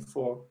learning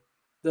for?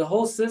 The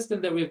whole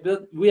system that we've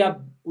built,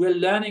 we're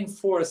learning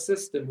for a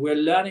system. We're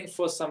learning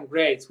for some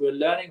grades. We're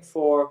learning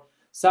for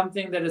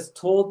something that is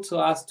told to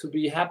us to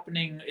be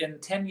happening in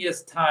 10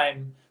 years'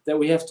 time, that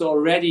we have to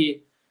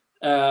already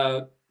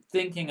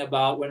thinking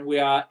about when we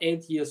are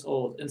 8 years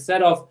old.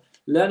 Instead of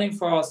learning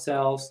for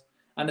ourselves,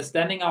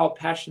 understanding our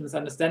passions,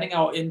 understanding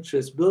our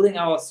interests, building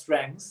our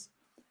strengths,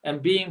 and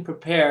being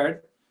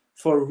prepared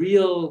for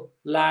real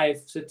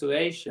life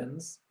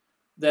situations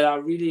that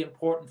are really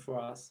important for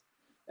us.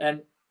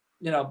 And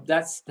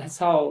that's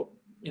how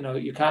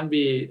you can't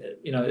be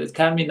it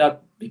can be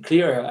not be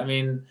clearer. I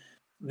mean,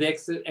 the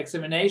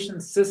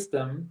examination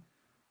system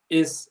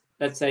is,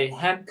 let's say,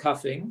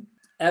 handcuffing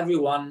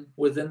everyone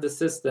within the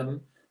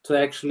system to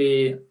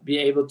actually be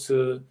able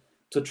to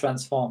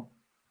transform.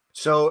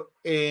 So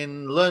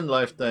in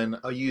Learnlife then,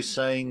 are you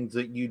saying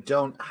that you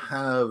don't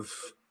have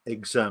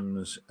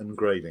exams and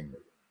grading?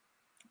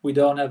 We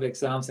don't have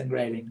exams and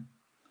grading.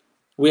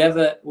 We have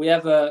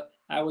a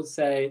I would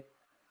say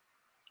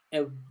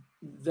a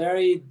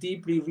very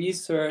deeply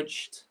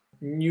researched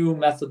new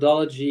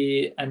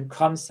methodology and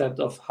concept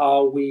of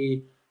how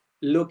we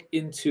look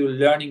into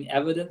learning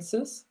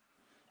evidences,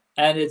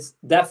 and it's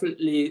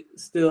definitely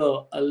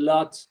still a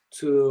lot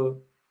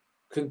to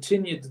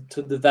continue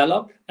to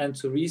develop and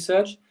to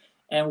research.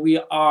 And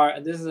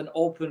this is an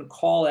open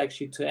call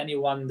actually to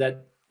anyone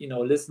that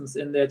listens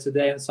in there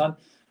today and so on.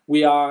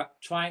 We are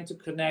trying to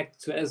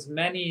connect to as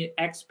many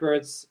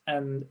experts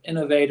and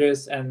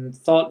innovators and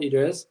thought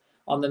leaders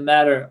on the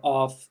matter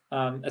of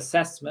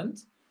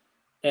assessment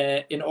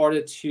in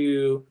order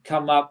to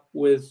come up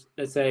with,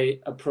 let's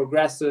say, a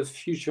progressive,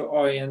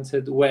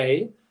 future-oriented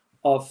way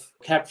of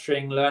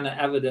capturing learner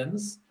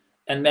evidence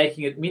and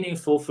making it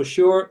meaningful for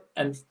sure,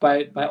 and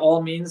by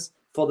all means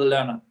for the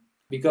learner.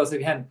 Because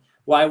again,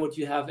 why would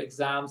you have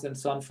exams and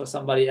so on for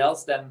somebody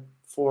else than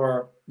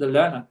for the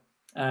learner?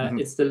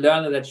 It's the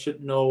learner that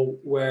should know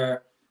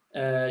where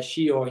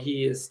she or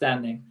he is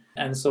standing.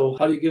 And so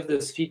how do you give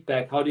this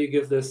feedback? How do you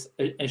give this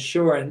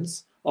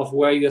assurance of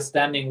where you're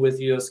standing with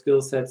your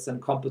skill sets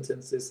and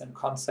competencies and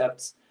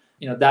concepts?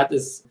 That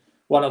is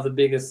one of the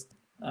biggest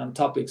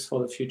topics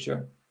for the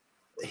future.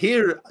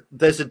 Here,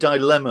 there's a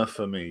dilemma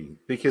for me,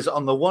 because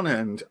on the one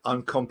hand,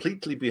 I'm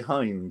completely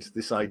behind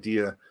this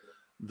idea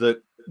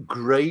that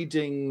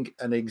grading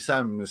and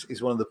exams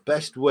is one of the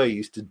best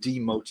ways to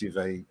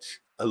demotivate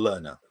a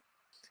learner.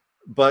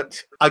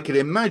 But I could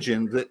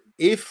imagine that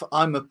if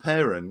I'm a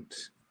parent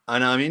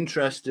and I'm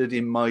interested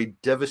in my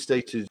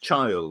devastated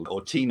child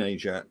or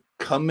teenager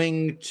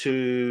coming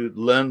to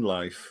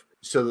Learnlife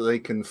so that they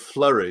can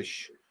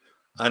flourish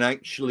and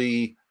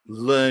actually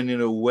learn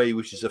in a way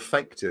which is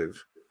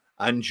effective,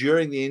 and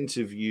during the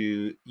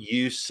interview,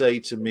 you say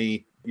to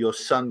me, your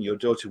son, your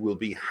daughter will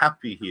be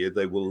happy here,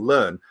 they will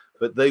learn,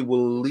 but they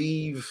will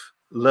leave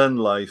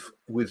Learnlife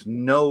with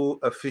no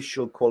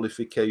official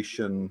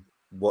qualification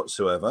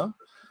whatsoever.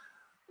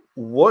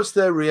 What's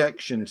their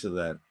reaction to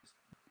that?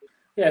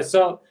 Yeah,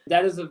 so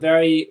that is a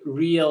very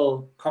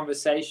real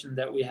conversation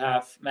that we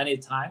have many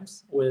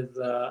times with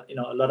a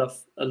lot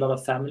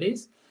of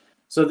families.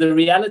 So the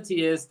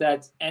reality is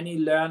that any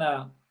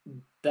learner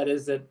that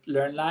is at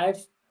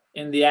Learnlife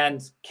in the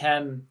end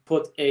can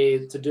put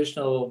a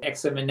traditional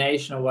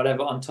examination or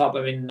whatever on top.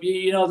 I mean,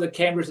 the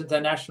Cambridge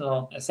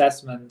International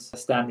Assessment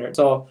Standard.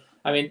 So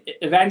I mean,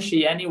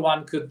 eventually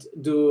anyone could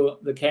do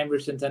the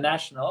Cambridge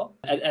International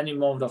at any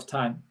moment of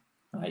time.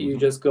 You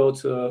just go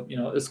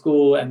to a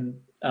school and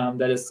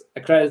that is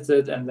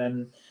accredited, and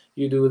then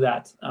you do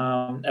that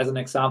as an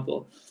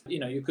example.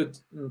 You could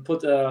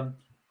put a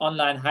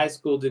online high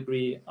school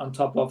degree on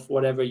top of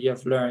whatever you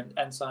have learned,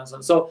 and so on and so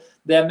on. So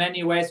there are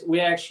many ways.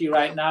 We're actually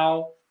right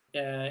now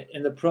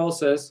in the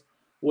process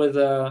with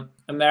the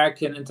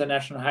American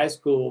International High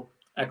School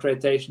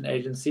Accreditation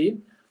Agency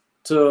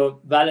to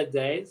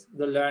validate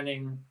the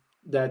learning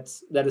that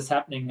is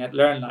happening at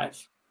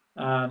Learnlife.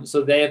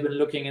 So they have been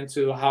looking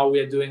into how we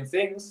are doing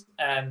things,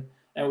 and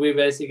we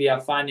basically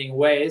are finding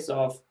ways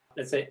of,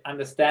 let's say,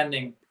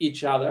 understanding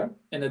each other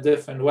in a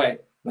different way.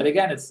 But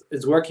again,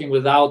 it's working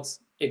without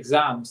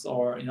exams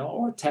or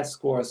test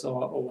scores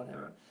or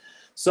whatever.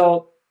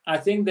 So I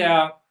think there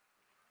are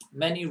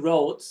many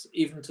roads,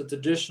 even to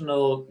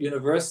traditional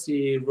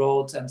university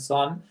roads and so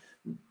on.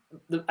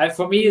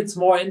 For me, it's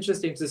more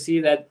interesting to see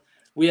that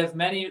we have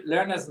many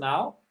learners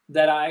now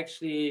that are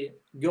actually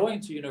going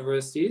to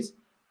universities,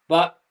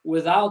 but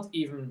without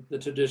even the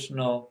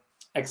traditional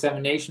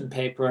examination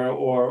paper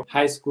or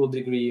high school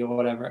degree or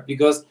whatever,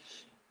 because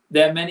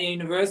there are many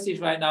universities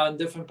right now in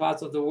different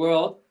parts of the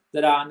world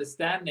that are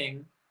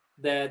understanding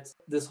that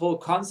this whole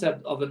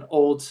concept of an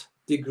old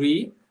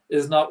degree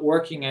is not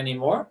working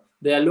anymore.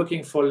 They are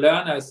looking for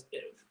learners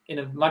in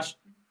a much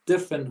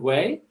different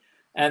way,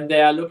 and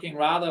they are looking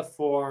rather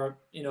for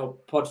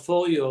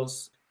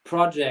portfolios,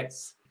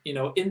 projects,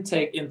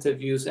 intake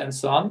interviews and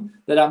so on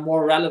that are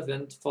more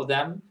relevant for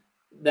them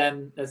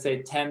than, let's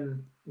say,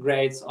 10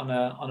 grades on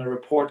a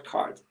report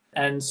card.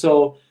 And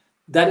so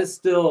that is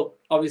still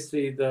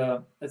obviously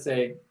let's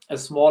say, a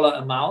smaller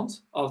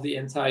amount of the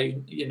entire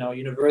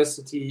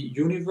university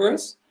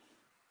universe,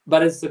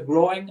 but it's a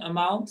growing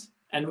amount.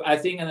 And I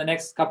think in the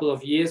next couple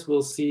of years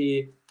we'll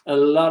see a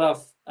lot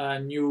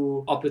of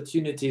new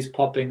opportunities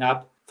popping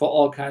up for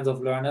all kinds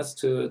of learners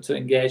to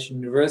engage in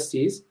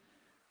universities.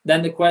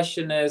 Then the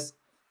question is,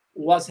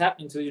 what's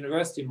happening to the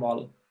university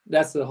model?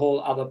 That's a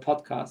whole other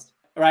podcast.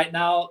 Right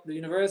now, the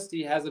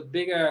university has a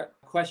bigger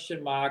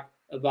question mark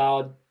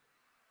about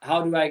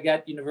how do I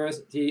get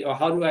university, or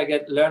how do I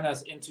get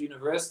learners into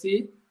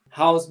university?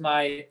 How's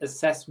my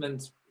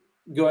assessment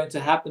going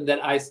to happen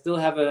that I still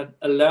have a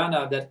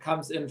learner that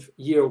comes in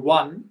year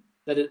 1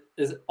 that it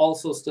is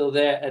also still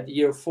there at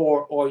year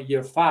 4 or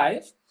year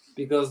 5?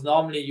 Because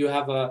normally you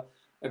have a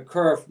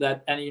curve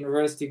that any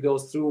university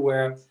goes through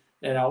where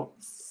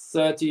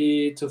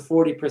 30 to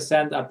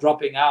 40% are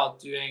dropping out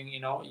during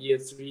year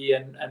 3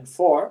 and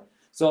 4.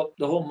 So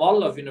the whole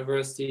model of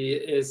university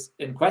is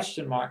in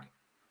question mark.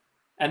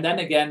 And then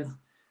again,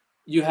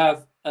 you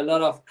have a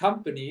lot of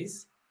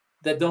companies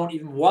that don't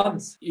even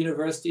want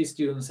university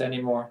students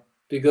anymore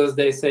because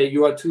they say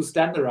you are too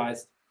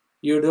standardized.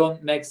 You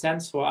don't make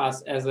sense for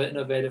us as an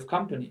innovative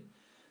company.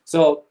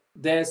 So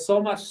there's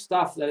so much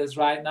stuff that is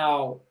right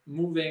now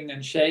moving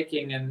and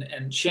shaking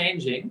and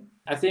changing.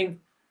 I think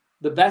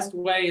the best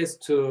way is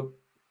to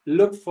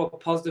look for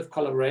positive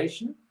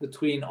collaboration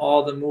between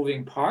all the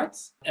moving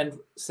parts and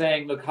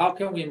saying, look, how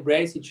can we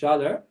embrace each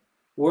other,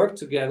 work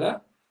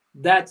together,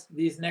 that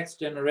these next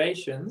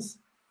generations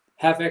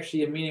have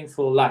actually a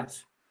meaningful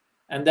life.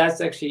 And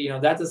that's actually,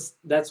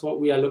 that's what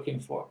we are looking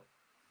for.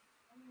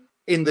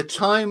 In the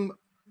time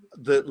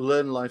that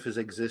Learnlife has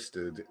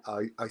existed,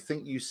 I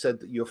think you said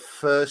that your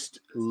first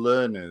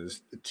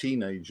learners,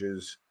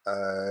 teenagers,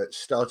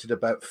 started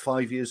about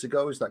 5 years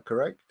ago. Is that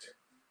correct?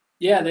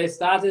 Yeah, they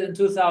started in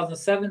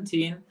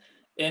 2017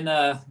 in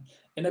a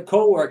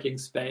co-working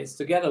space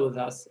together with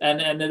us,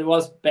 and it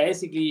was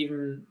basically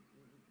even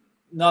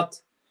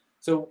not.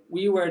 So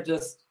we were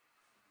just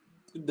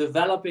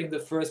developing the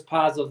first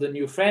parts of the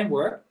new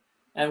framework,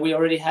 and we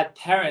already had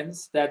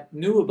parents that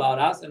knew about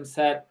us and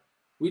said,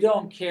 we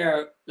don't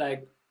care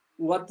like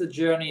what the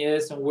journey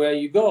is and where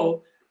you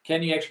go,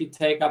 can you actually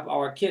take up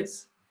our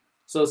kids?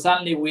 So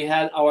suddenly we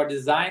had our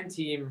design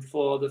team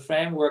for the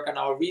framework and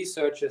our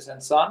researchers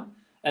and so on,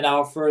 and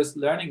our first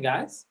learning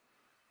guides.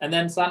 And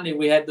then suddenly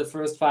we had the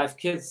first 5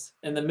 kids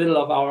in the middle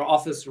of our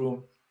office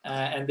room,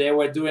 and they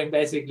were doing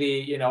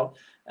basically,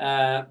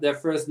 their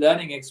first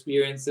learning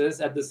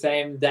experiences at the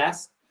same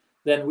desk.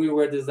 Then we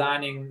were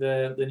designing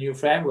the new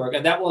framework.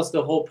 And that was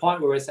the whole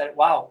point where we said,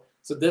 wow,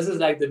 so this is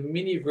like the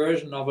mini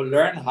version of a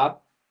Learn Hub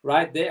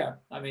right there.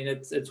 I mean,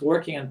 it's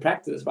working in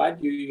practice, right?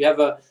 You have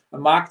a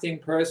marketing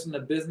person, a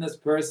business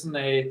person,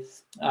 a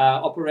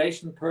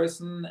operation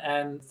person,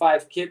 and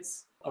 5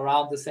 kids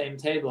around the same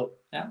table.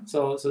 Yeah,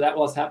 so that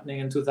was happening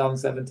in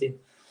 2017.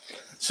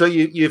 So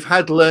you've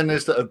had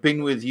learners that have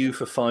been with you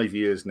for 5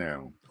 years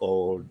now,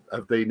 or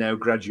have they now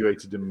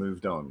graduated and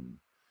moved on?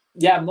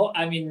 Yeah,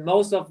 I mean,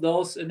 most of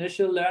those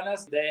initial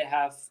learners, they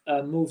have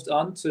moved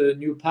on to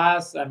new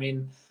paths. I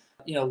mean,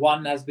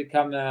 one has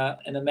become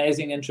an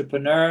amazing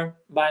entrepreneur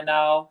by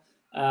now.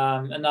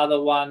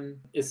 Another one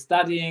is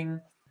studying.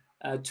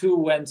 Two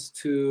went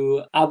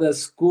to other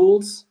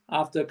schools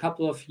after a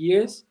couple of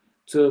years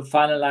to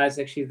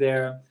finalize actually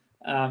their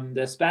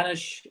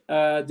Spanish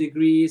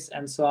degrees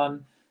and so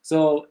on.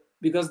 So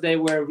because they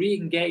were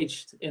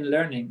re-engaged in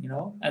learning,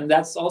 and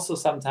that's also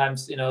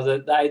sometimes,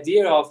 the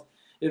idea of,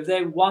 if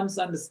they once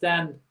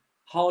understand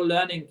how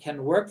learning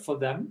can work for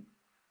them,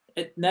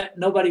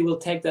 nobody will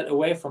take that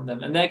away from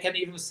them, and they can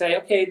even say,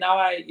 okay, now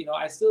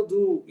I still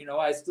do,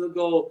 I still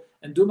go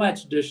and do my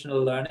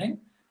traditional learning,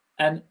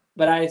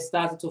 but I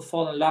started to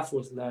fall in love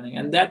with learning,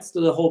 and that's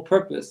the whole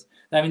purpose.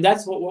 I mean,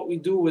 that's what we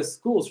do with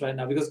schools right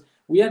now, because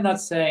we are not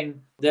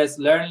saying there's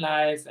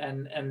Learnlife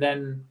and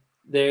then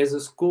there is a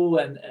school,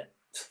 and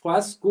for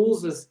us,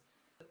 schools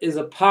is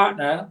a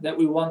partner that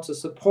we want to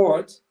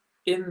support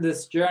in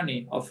this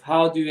journey of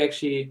how do you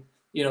actually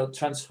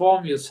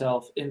transform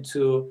yourself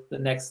into the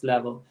next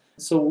level.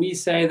 So we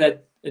say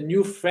that a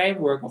new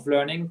framework of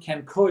learning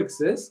can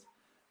coexist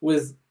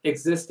with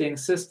existing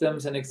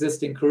systems and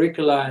existing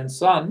curricula and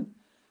so on.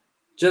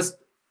 Just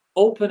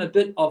open a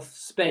bit of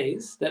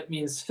space. That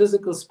means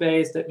physical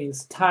space, that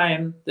means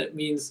time, that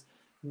means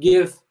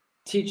give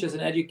teachers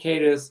and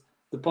educators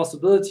the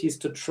possibilities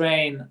to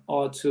train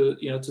or to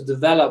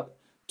develop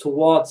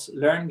towards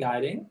learn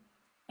guiding.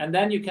 And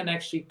then you can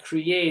actually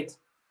create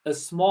a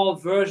small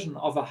version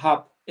of a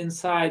hub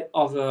inside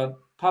of a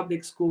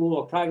public school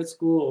or private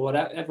school or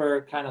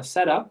whatever kind of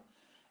setup.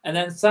 And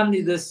then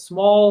suddenly this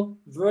small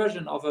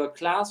version of a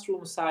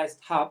classroom-sized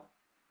hub,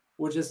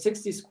 which is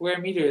 60 square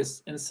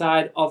meters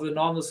inside of a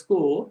normal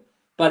school,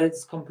 but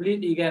it's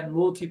completely, again,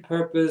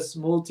 multi-purpose,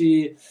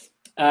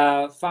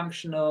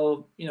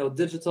 functional,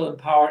 digital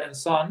empowered and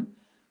so on,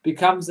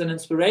 becomes an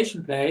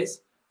inspiration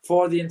place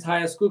for the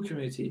entire school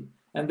community.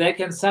 And they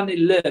can suddenly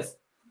live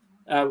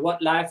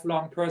what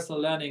lifelong personal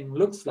learning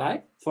looks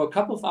like for a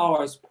couple of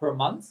hours per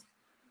month.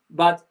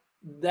 But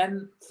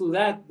then through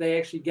that, they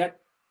actually get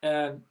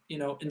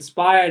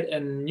inspired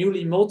and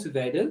newly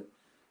motivated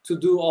to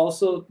do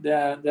also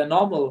their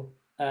normal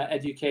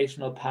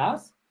educational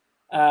path,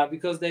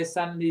 because they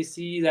suddenly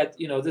see that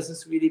this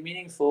is really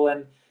meaningful,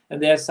 and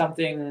there's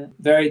something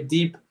very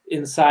deep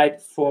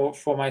inside for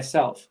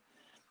myself.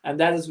 And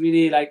that is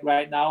really, like,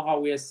 right now how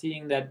we are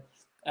seeing that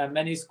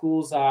many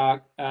schools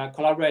are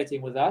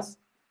collaborating with us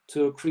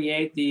to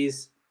create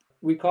these,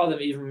 we call them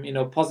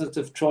even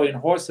positive Trojan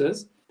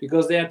horses,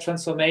 because they are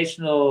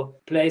transformational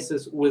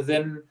places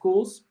within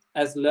schools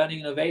as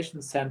learning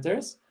innovation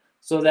centers,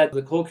 so that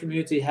the whole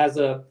community has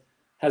a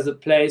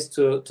place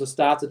to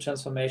start the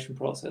transformation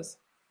process.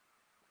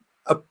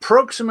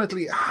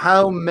 Approximately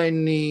how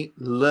many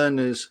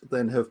learners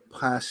then have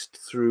passed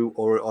through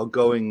or are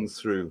going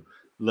through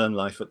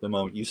Learnlife at the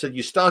moment? You said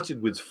you started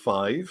with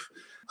 5.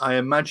 I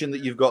imagine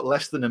that you've got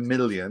less than 1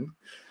 million.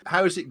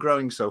 How is it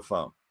growing so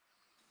far?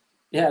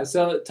 Yeah,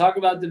 so talk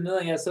about the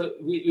million. Yeah, so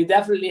we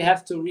definitely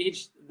have to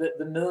reach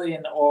the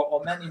million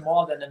or many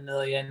more than 1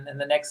 million in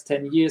the next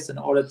 10 years in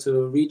order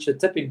to reach a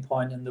tipping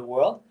point in the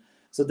world.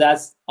 So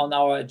that's on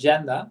our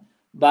agenda.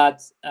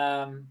 But,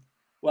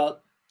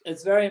 well,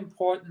 it's very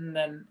important.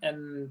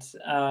 And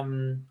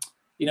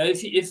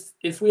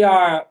if we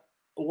are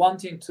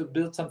wanting to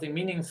build something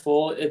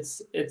meaningful,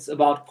 it's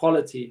about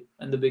quality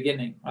in the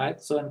beginning,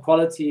 right? So, and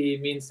quality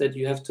means that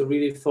you have to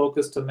really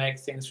focus to make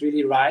things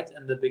really right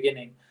in the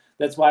beginning.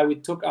 That's why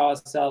it took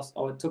us a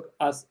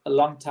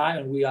long time,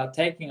 and we are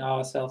taking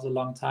ourselves a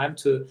long time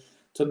to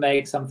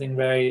make something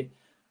very,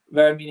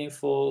 very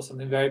meaningful,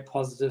 something very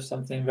positive,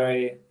 something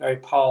very, very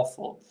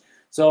powerful.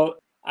 So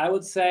I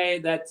would say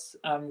that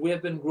we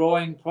have been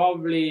growing,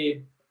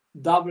 probably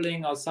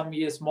doubling, or some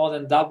years more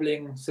than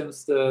doubling,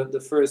 since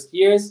the first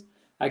years.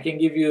 I can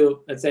give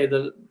you, let's say,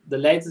 the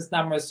latest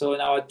numbers. So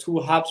in our 2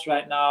 hubs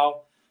right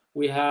now,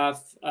 we have,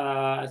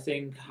 I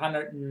think,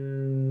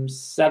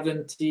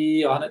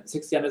 170 or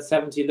 160,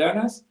 170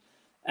 learners.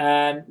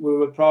 And we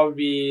will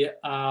probably,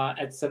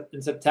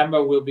 in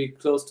September, we'll be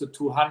close to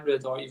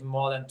 200 or even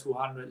more than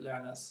 200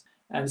 learners.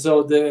 And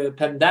so the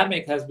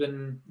pandemic has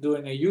been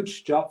doing a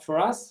huge job for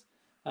us,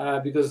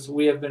 because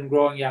we have been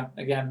growing,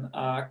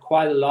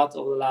 quite a lot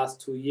over the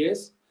last 2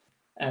 years.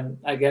 And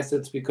I guess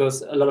it's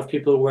because a lot of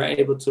people were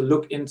able to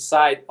look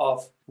inside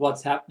of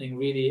what's happening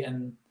really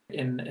in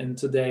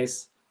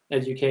today's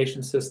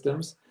education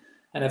systems,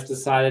 and have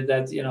decided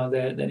that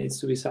there needs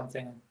to be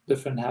something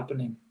different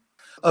happening.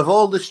 Of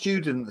all the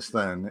students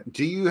then,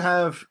 do you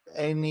have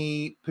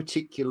any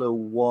particular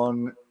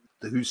one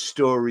whose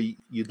story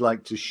you'd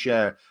like to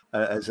share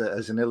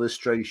as an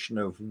illustration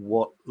of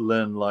what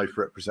Learnlife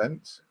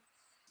represents?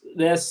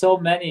 There's so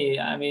many.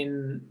 I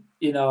mean,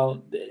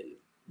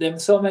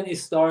 there's so many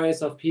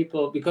stories of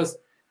people, because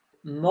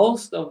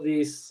most of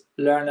these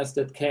learners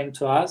that came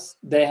to us,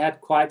 they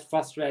had quite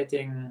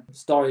frustrating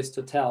stories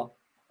to tell.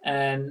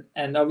 And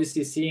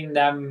obviously seeing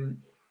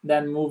them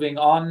then moving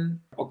on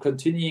or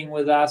continuing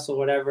with us or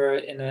whatever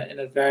in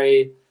a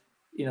very,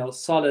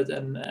 solid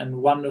and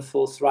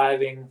wonderful,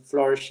 thriving,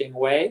 flourishing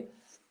way,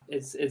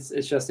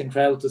 it's just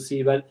incredible to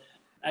see. But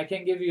I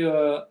can give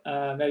you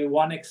maybe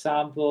one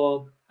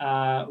example,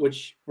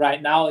 which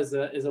right now is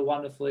a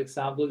wonderful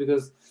example,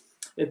 because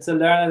it's a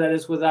learner that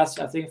is with us,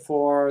 I think,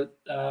 for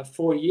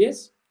 4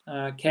 years.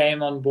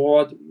 Came on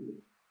board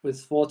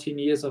with 14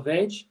 years of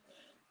age.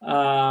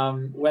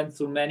 Went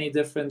through many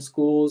different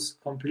schools,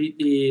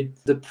 completely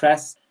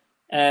depressed,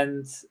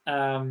 and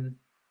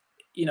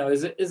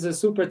is a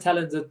super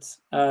talented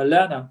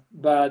learner,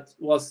 but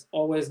was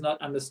always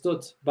not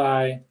understood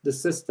by the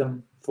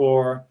system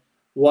for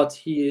what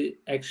he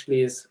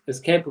actually is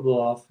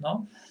capable of.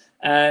 No,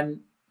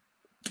 and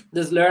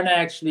this learner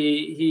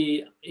actually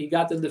he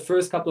got in the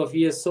first couple of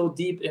years so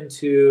deep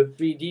into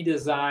 3D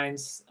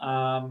designs,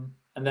 and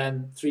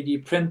then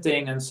 3D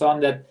printing and so on,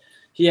 that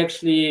he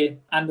actually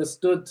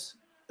understood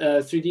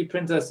 3D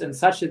printers in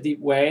such a deep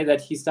way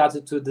that he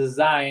started to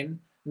design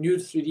new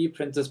 3D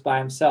printers by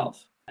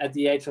himself at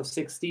the age of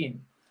 16.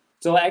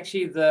 So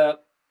actually the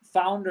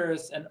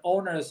founders and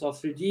owners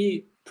of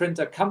 3D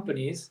printer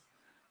companies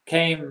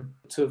came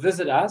to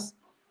visit us,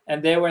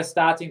 and they were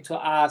starting to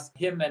ask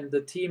him and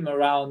the team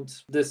around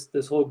this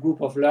whole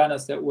group of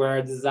learners that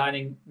were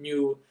designing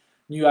new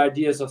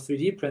ideas of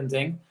 3D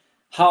printing,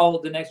 how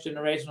the next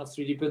generation of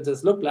 3D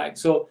printers look like.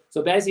 So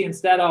basically,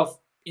 instead of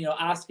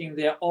asking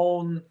their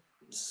own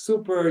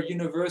super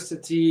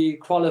university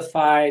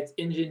qualified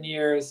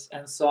engineers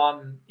and so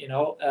on,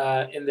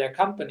 in their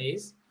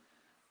companies,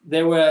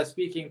 they were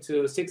speaking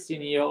to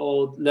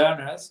 16-year-old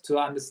learners to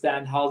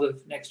understand how the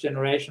next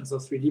generations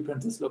of 3D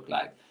printers look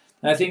like.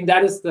 And I think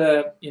that is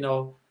the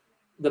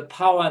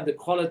power and the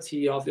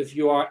quality of, if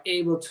you are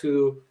able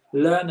to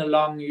learn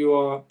along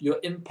your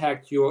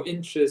impact, your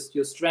interest,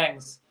 your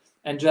strengths,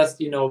 and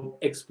just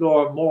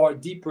explore more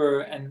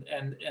deeper and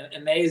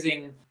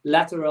amazing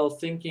lateral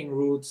thinking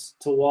routes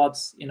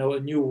towards a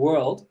new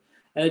world.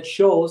 And it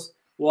shows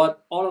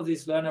what all of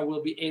these learners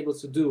will be able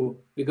to do,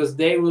 because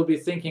they will be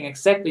thinking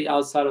exactly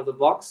outside of the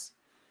box,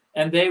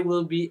 and they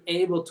will be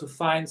able to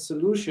find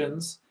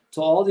solutions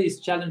to all these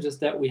challenges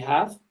that we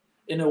have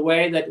in a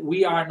way that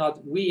we,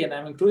 and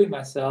I'm including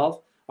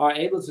myself, are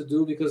able to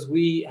do, because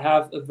we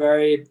have a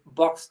very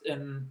boxed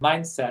in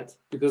mindset,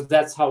 because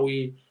that's how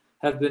we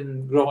have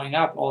been growing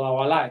up all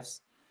our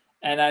lives.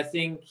 And I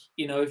think,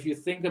 if you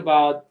think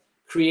about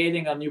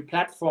creating a new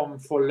platform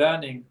for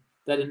learning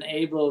that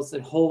enables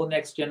a whole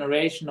next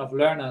generation of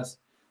learners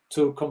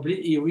to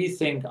completely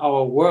rethink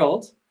our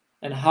world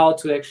and how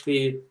to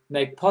actually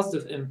make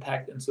positive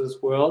impact into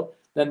this world,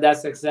 then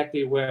that's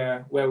exactly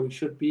where we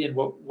should be and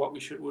what we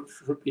should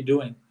be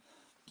doing.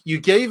 You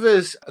gave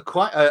us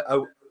quite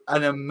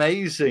an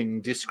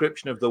amazing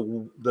description of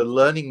the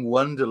learning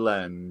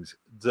wonderland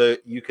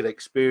that you could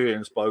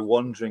experience by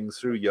wandering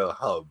through your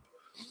hub.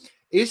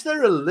 Is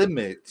there a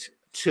limit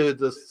to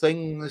the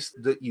things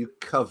that you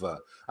cover?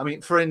 I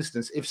mean, for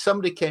instance, if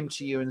somebody came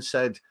to you and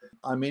said,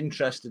 I'm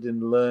interested in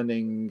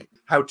learning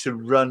how to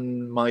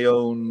run my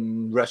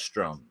own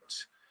restaurant,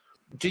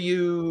 do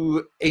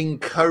you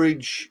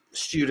encourage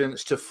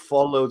students to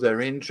follow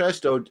their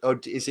interest, or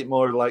is it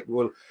more like,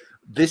 well,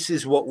 this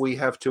is what we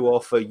have to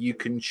offer, you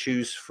can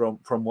choose from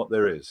what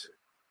there is?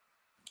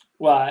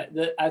 Well,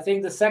 I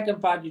think the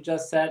second part you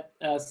just said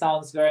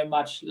sounds very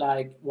much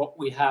like what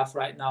we have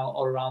right now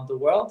all around the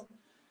world,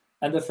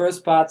 and the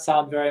first part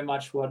sounds very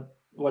much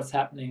what's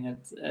happening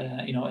at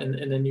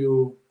in a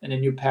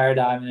new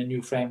paradigm, in a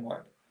new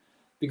framework,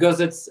 because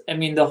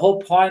the whole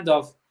point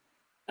of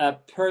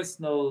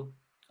personal,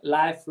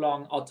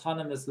 lifelong,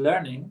 autonomous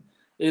learning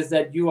is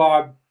that you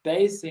are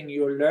basing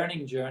your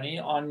learning journey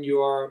on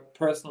your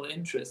personal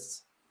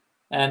interests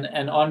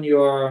and on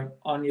your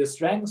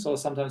strengths, or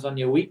sometimes on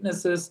your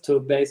weaknesses, to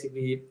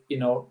basically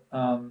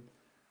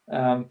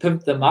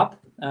pimp them up.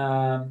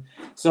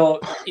 So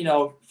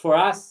for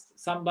us,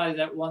 somebody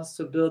that wants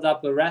to build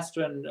up a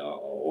restaurant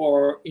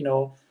or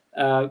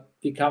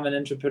become an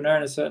entrepreneur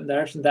in a certain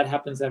direction, that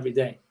happens every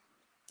day.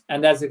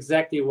 And that's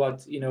exactly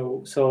what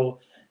so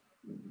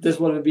this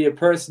would be a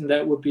person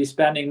that would be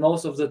spending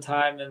most of the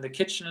time in the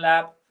kitchen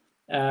lab,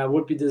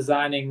 would be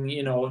designing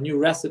new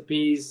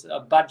recipes,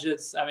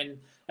 budgets.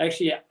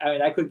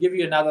 I could give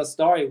you another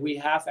story. We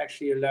have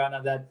actually a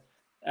learner that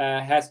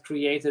has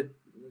created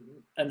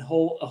a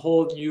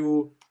whole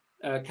new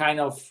kind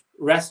of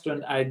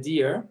restaurant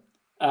idea,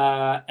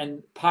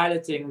 and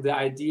piloting the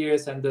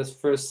ideas and the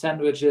first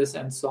sandwiches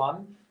and so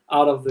on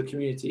out of the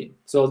community.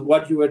 So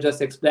what you were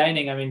just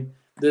explaining,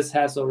 this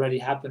has already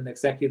happened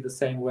exactly the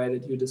same way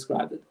that you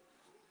described it.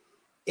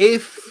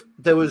 If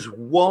there was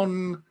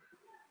one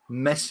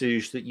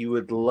message that you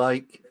would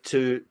like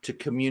to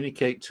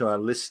communicate to our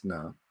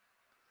listener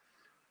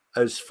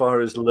as far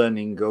as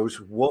learning goes,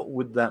 what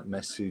would that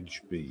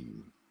message be?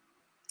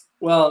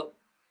 Well,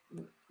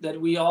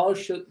 that we all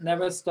should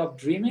never stop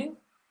dreaming,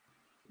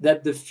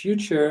 that the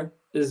future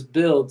is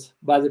built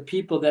by the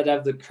people that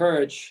have the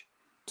courage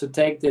to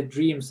take their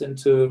dreams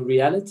into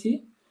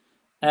reality,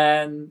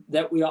 and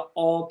that we are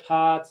all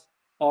part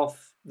of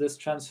this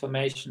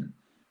transformation,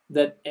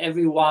 that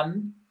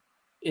everyone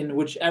in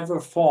whichever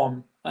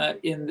form,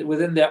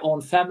 within their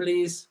own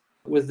families,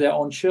 with their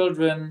own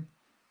children,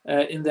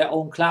 in their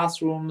own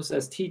classrooms,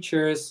 as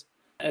teachers,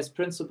 as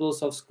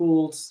principals of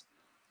schools,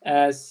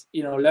 as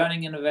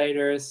learning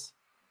innovators,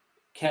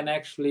 can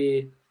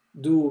actually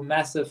do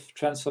massive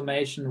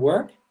transformation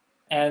work.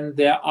 And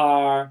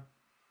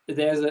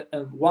there's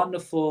a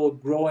wonderful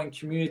growing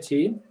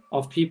community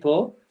of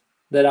people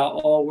that are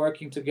all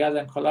working together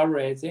and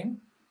collaborating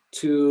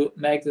to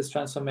make this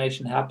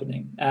transformation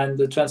happening. And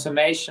the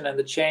transformation and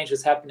the change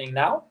is happening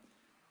now,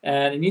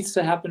 and it needs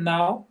to happen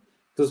now,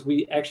 because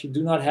we actually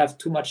do not have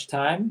too much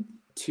time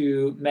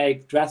to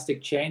make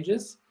drastic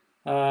changes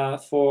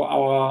for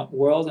our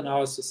world and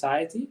our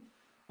society.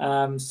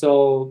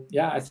 So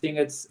yeah, I think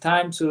it's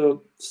time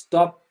to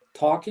stop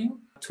talking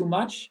too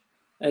much.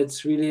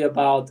 It's really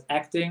about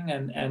acting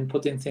and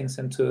putting things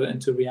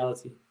into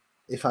reality.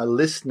 If our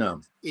listener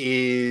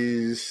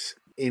is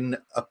in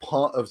a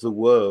part of the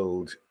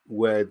world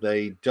where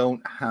they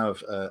don't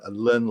have a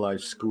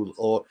Learnlife school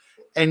or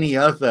any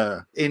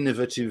other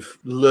innovative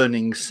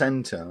learning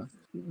center,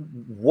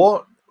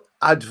 what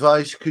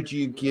advice could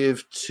you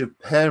give to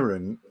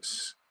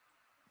parents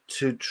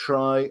to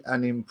try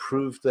and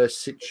improve their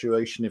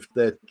situation if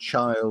their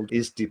child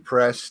is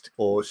depressed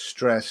or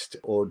stressed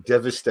or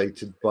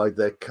devastated by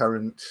their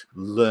current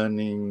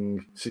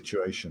learning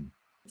situation?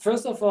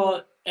 First of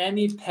all,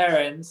 any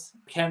parents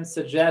can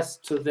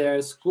suggest to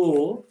their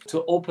school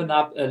to open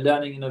up a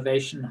learning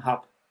innovation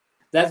hub.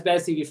 That's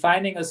basically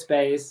finding a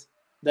space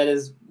that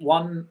is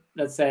one,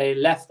 let's say,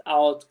 left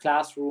out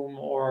classroom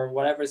or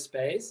whatever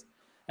space,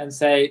 and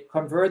say,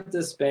 convert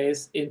this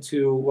space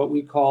into what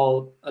we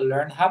call a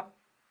learn hub,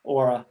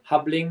 or a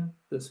hubling,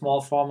 the small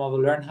form of a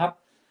learn hub,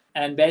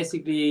 and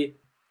basically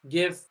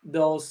give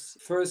those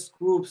first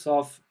groups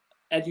of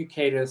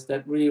educators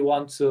that really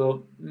want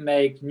to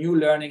make new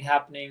learning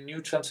happening,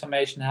 new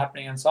transformation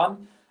happening, and so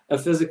on, a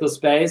physical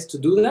space to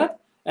do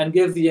that, and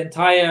give the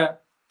entire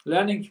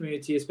learning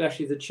community,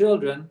 especially the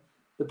children,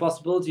 the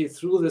possibility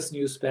through this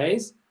new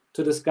space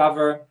to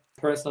discover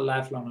personal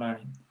lifelong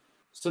learning.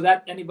 So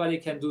that anybody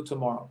can do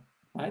tomorrow,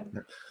 right?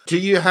 Do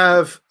you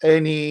have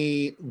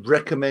any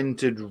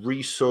recommended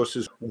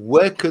resources?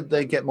 Where could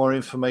they get more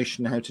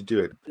information how to do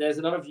it? There's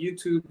a lot of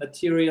YouTube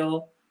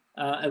material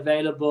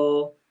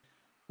available.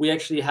 We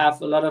actually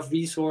have a lot of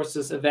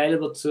resources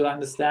available to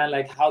understand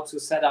like how to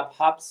set up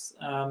hubs.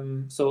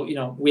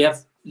 So, we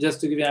have,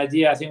 just to give you an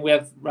idea, I think we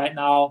have right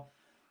now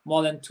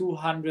more than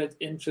 200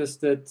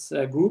 interested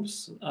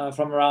groups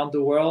from around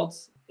the world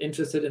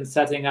interested in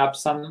setting up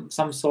some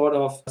sort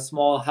of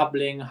small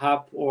hubling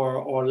hub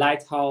or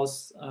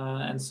lighthouse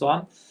and so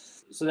on.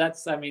 So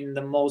that's,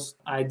 the most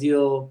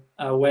ideal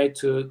way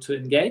to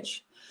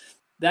engage.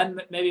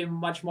 Then maybe a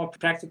much more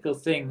practical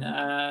thing.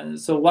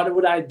 So what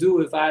would I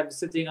do if I'm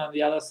sitting on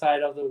the other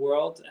side of the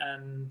world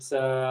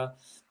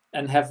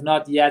and have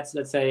not yet,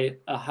 let's say,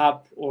 a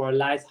hub or a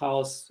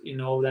lighthouse,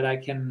 that I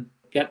can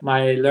get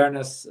my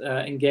learners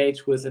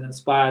engaged with and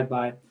inspired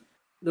by?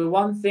 The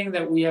one thing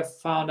that we have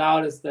found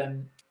out is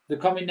then the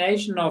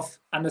combination of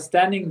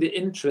understanding the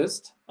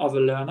interest of a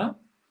learner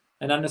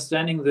and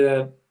understanding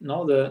the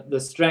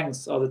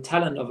strengths or the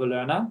talent of a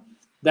learner.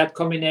 That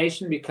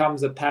combination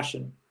becomes a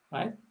passion,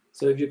 right?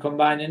 So if you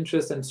combine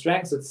interest and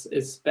strengths,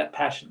 it's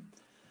passion.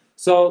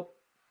 So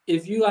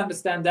if you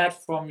understand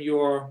that from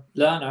your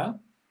learner,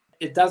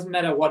 it doesn't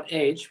matter what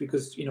age,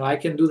 because I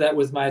can do that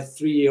with my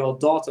 3-year-old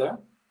daughter,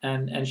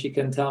 and she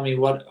can tell me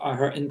what are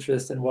her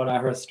interests and what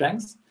are her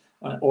strengths,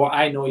 or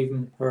I know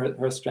even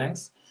her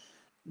strengths.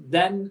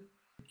 Then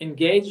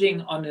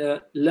engaging on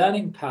a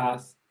learning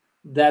path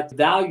that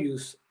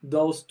values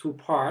those two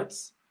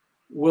parts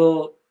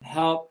will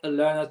help a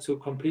learner to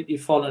completely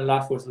fall in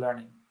love with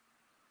learning,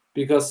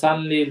 because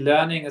suddenly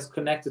learning is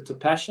connected to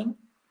passion,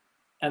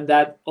 and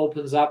that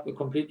opens up a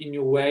completely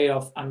new way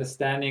of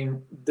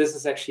understanding this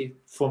is actually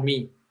for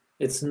me.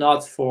 It's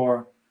not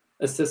for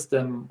a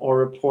system or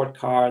report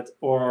card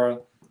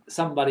or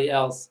somebody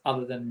else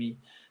other than me.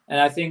 And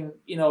I think,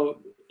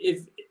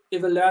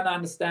 if a learner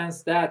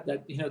understands that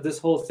this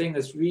whole thing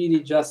is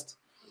really just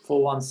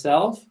for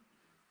oneself,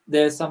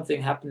 there's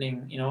something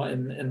happening,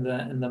 in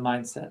the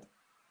mindset.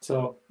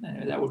 So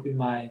anyway, that would be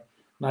my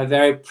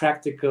very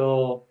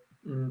practical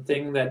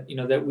thing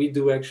that we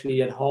do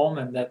actually at home,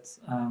 and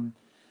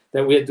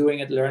that we are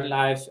doing at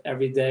Learnlife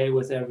every day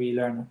with every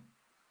learner.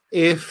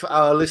 If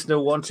our listener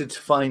wanted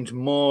to find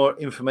more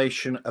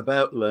information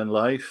about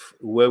Learnlife,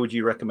 where would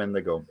you recommend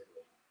they go?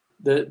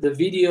 The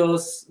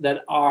videos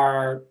that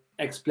are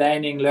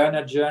explaining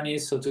learner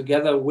journeys, so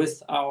together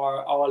with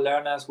our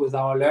learners, with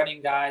our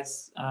learning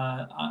guides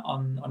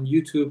on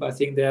YouTube, I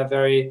think they are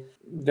very,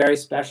 very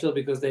special,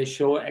 because they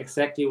show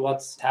exactly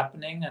what's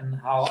happening and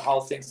how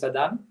things are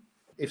done.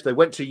 If they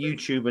went to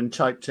YouTube and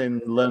typed in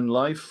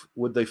Learnlife,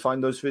 would they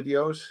find those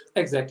videos?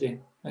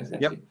 Exactly.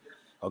 Yep.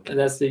 Okay.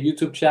 That's the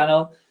YouTube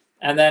channel.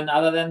 And then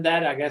other than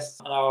that, I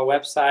guess on our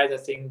website, I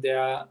think there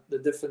are the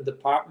different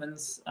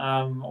departments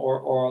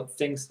or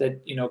things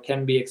that,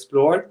 can be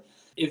explored.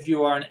 If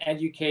you are an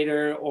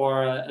educator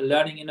or a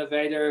learning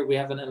innovator, we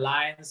have an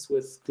alliance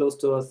with close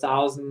to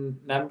 1,000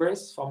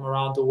 members from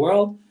around the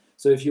world.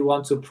 So if you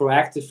want to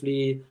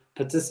proactively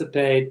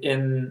participate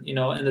in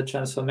the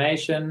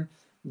transformation,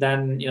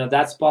 then,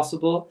 that's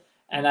possible.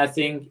 And I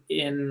think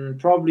in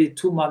probably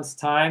 2 months'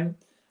 time,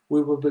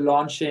 we will be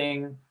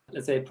launching,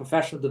 let's say, a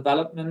professional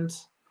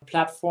development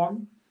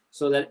platform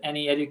so that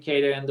any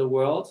educator in the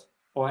world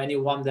or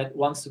anyone that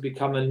wants to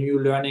become a new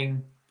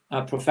learning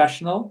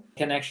professional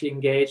can actually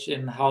engage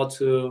in how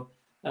to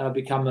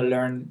become a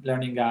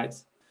learning guide.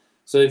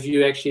 So if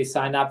you actually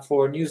sign up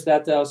for a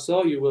newsletter or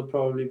so, you will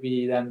probably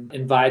be then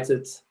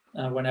invited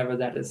whenever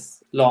that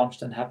is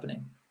launched and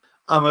happening.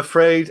 I'm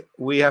afraid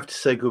we have to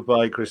say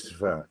goodbye,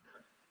 Christopher.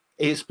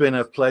 It's been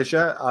a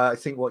pleasure. I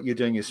think what you're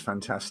doing is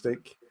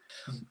fantastic.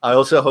 I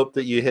also hope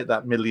that you hit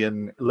that 1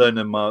 million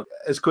learner mark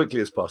as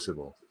quickly as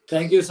possible.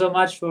 Thank you so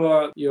much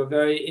for your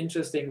very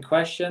interesting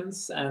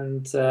questions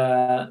and,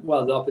 the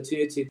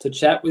opportunity to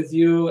chat with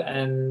you.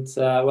 And,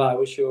 I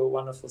wish you a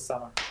wonderful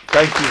summer.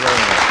 Thank you very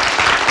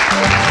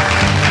much.